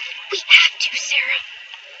 We have to, Sarah.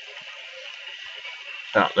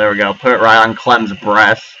 Oh, there we go. Put it right on Clem's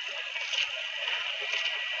breast.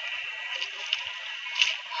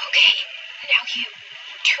 Okay, now you.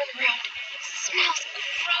 Turn around. Smells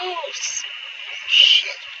gross.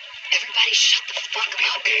 Shit. Everybody shut the fuck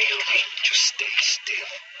up. Okay. Just stay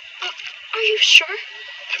still. Are you sure?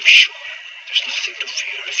 I'm sure. There's nothing to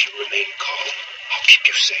fear if you remain calm. I'll keep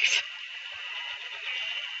you safe.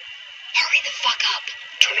 Hurry the fuck up.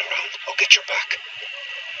 Turn around. I'll get your back.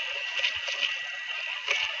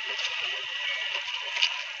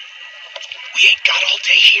 We ain't got all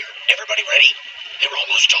day here. Everybody ready? They're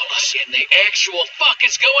almost all us. In the actual fuck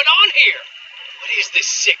is going on here? What is this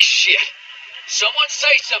sick shit? Someone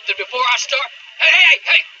say something before I start.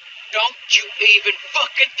 Hey! Don't you even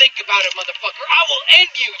fucking think about it, motherfucker. I will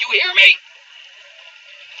end you. You hear me?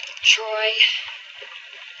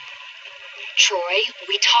 Troy,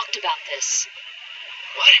 we talked about this.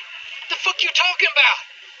 What? The fuck you talking about?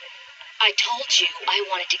 I told you I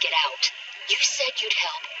wanted to get out. You said you'd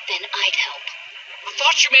help, then I'd help. I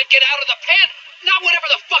thought you meant get out of the pen, not whatever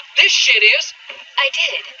the fuck this shit is. I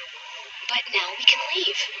did. But now we can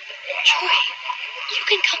leave. Troy, you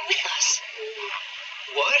can come with us.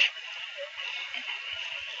 What?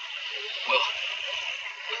 Well,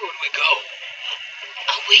 where would we go?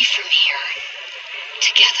 Away from here.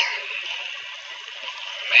 Together.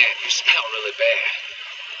 Man, you smell really bad.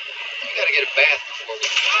 We gotta get a bath before we...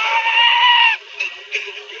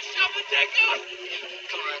 Someone take us!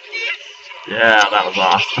 Come on. Yeah, that was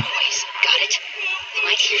awesome. Boys, got it? They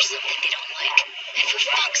might hear something they don't like. And for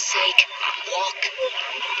fuck's sake, walk.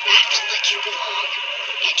 Act like you belong.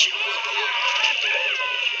 And you will belong.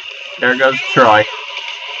 There goes Troy.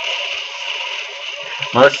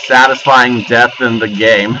 Most satisfying death in the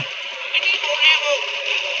game.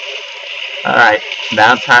 Alright,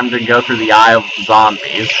 now time to go through the Eye of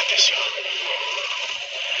Zombies.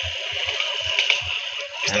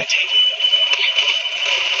 Is that tape?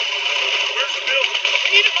 Where's Bill? I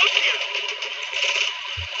need him up here.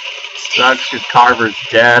 Sucks because Carver's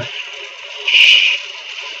dead. Shh.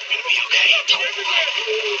 Gonna be okay.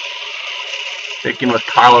 Sticking with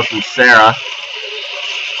Carlos and Sarah.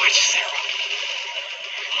 Where's Sarah?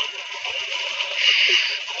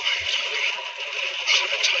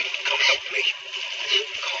 Clementine, come help me.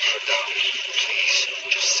 Calm her down, please.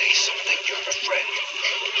 Just say something. You're a friend.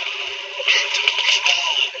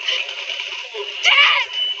 Dad!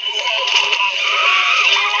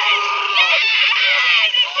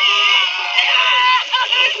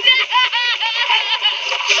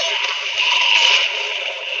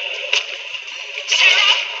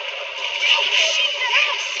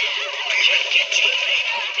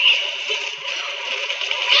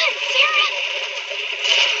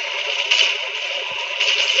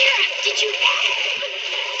 Did you...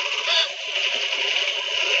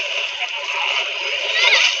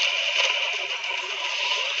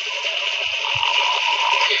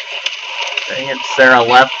 Dang it, Sarah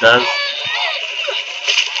left us.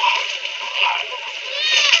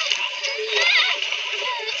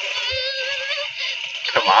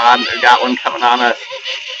 Come on, we got one coming on us.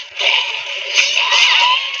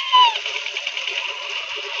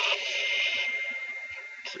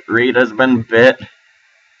 Rita's been bit.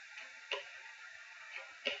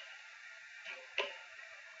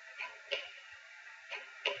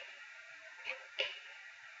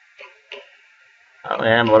 Oh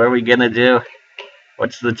man, what are we gonna do?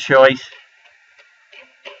 What's the choice?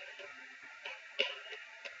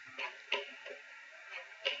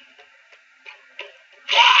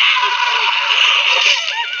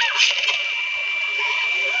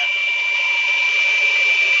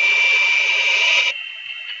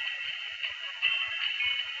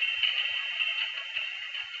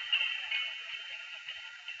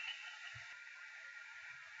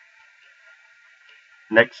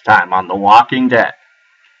 next time on The Walking Dead.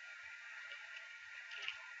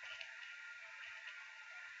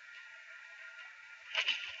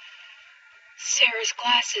 Sarah's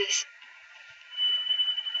glasses.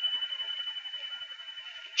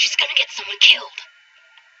 She's gonna get someone killed.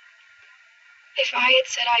 If I had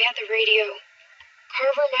said I had the radio,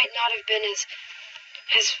 Carver might not have been as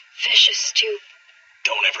vicious, too.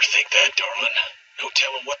 Don't ever think that, darling. No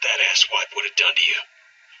telling what that asswipe would have done to you.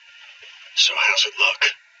 So how's it look?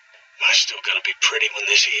 Am I still gonna be pretty when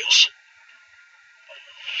this heals?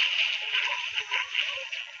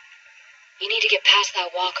 You need to get past that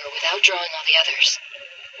walker without drawing all the others.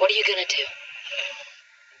 What are you gonna do?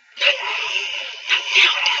 Not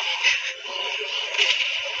now, damn it.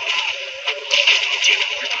 Damn it,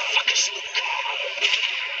 where the fuck is Luke?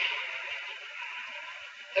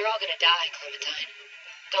 They're all gonna die, Clementine.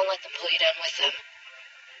 Don't let them pull you down with them.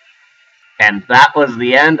 And that was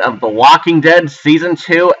the end of The Walking Dead Season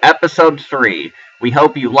 2, Episode 3. We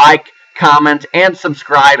hope you like, comment, and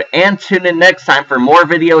subscribe, and tune in next time for more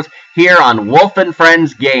videos here on Wolf and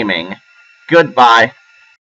Friends Gaming. Goodbye.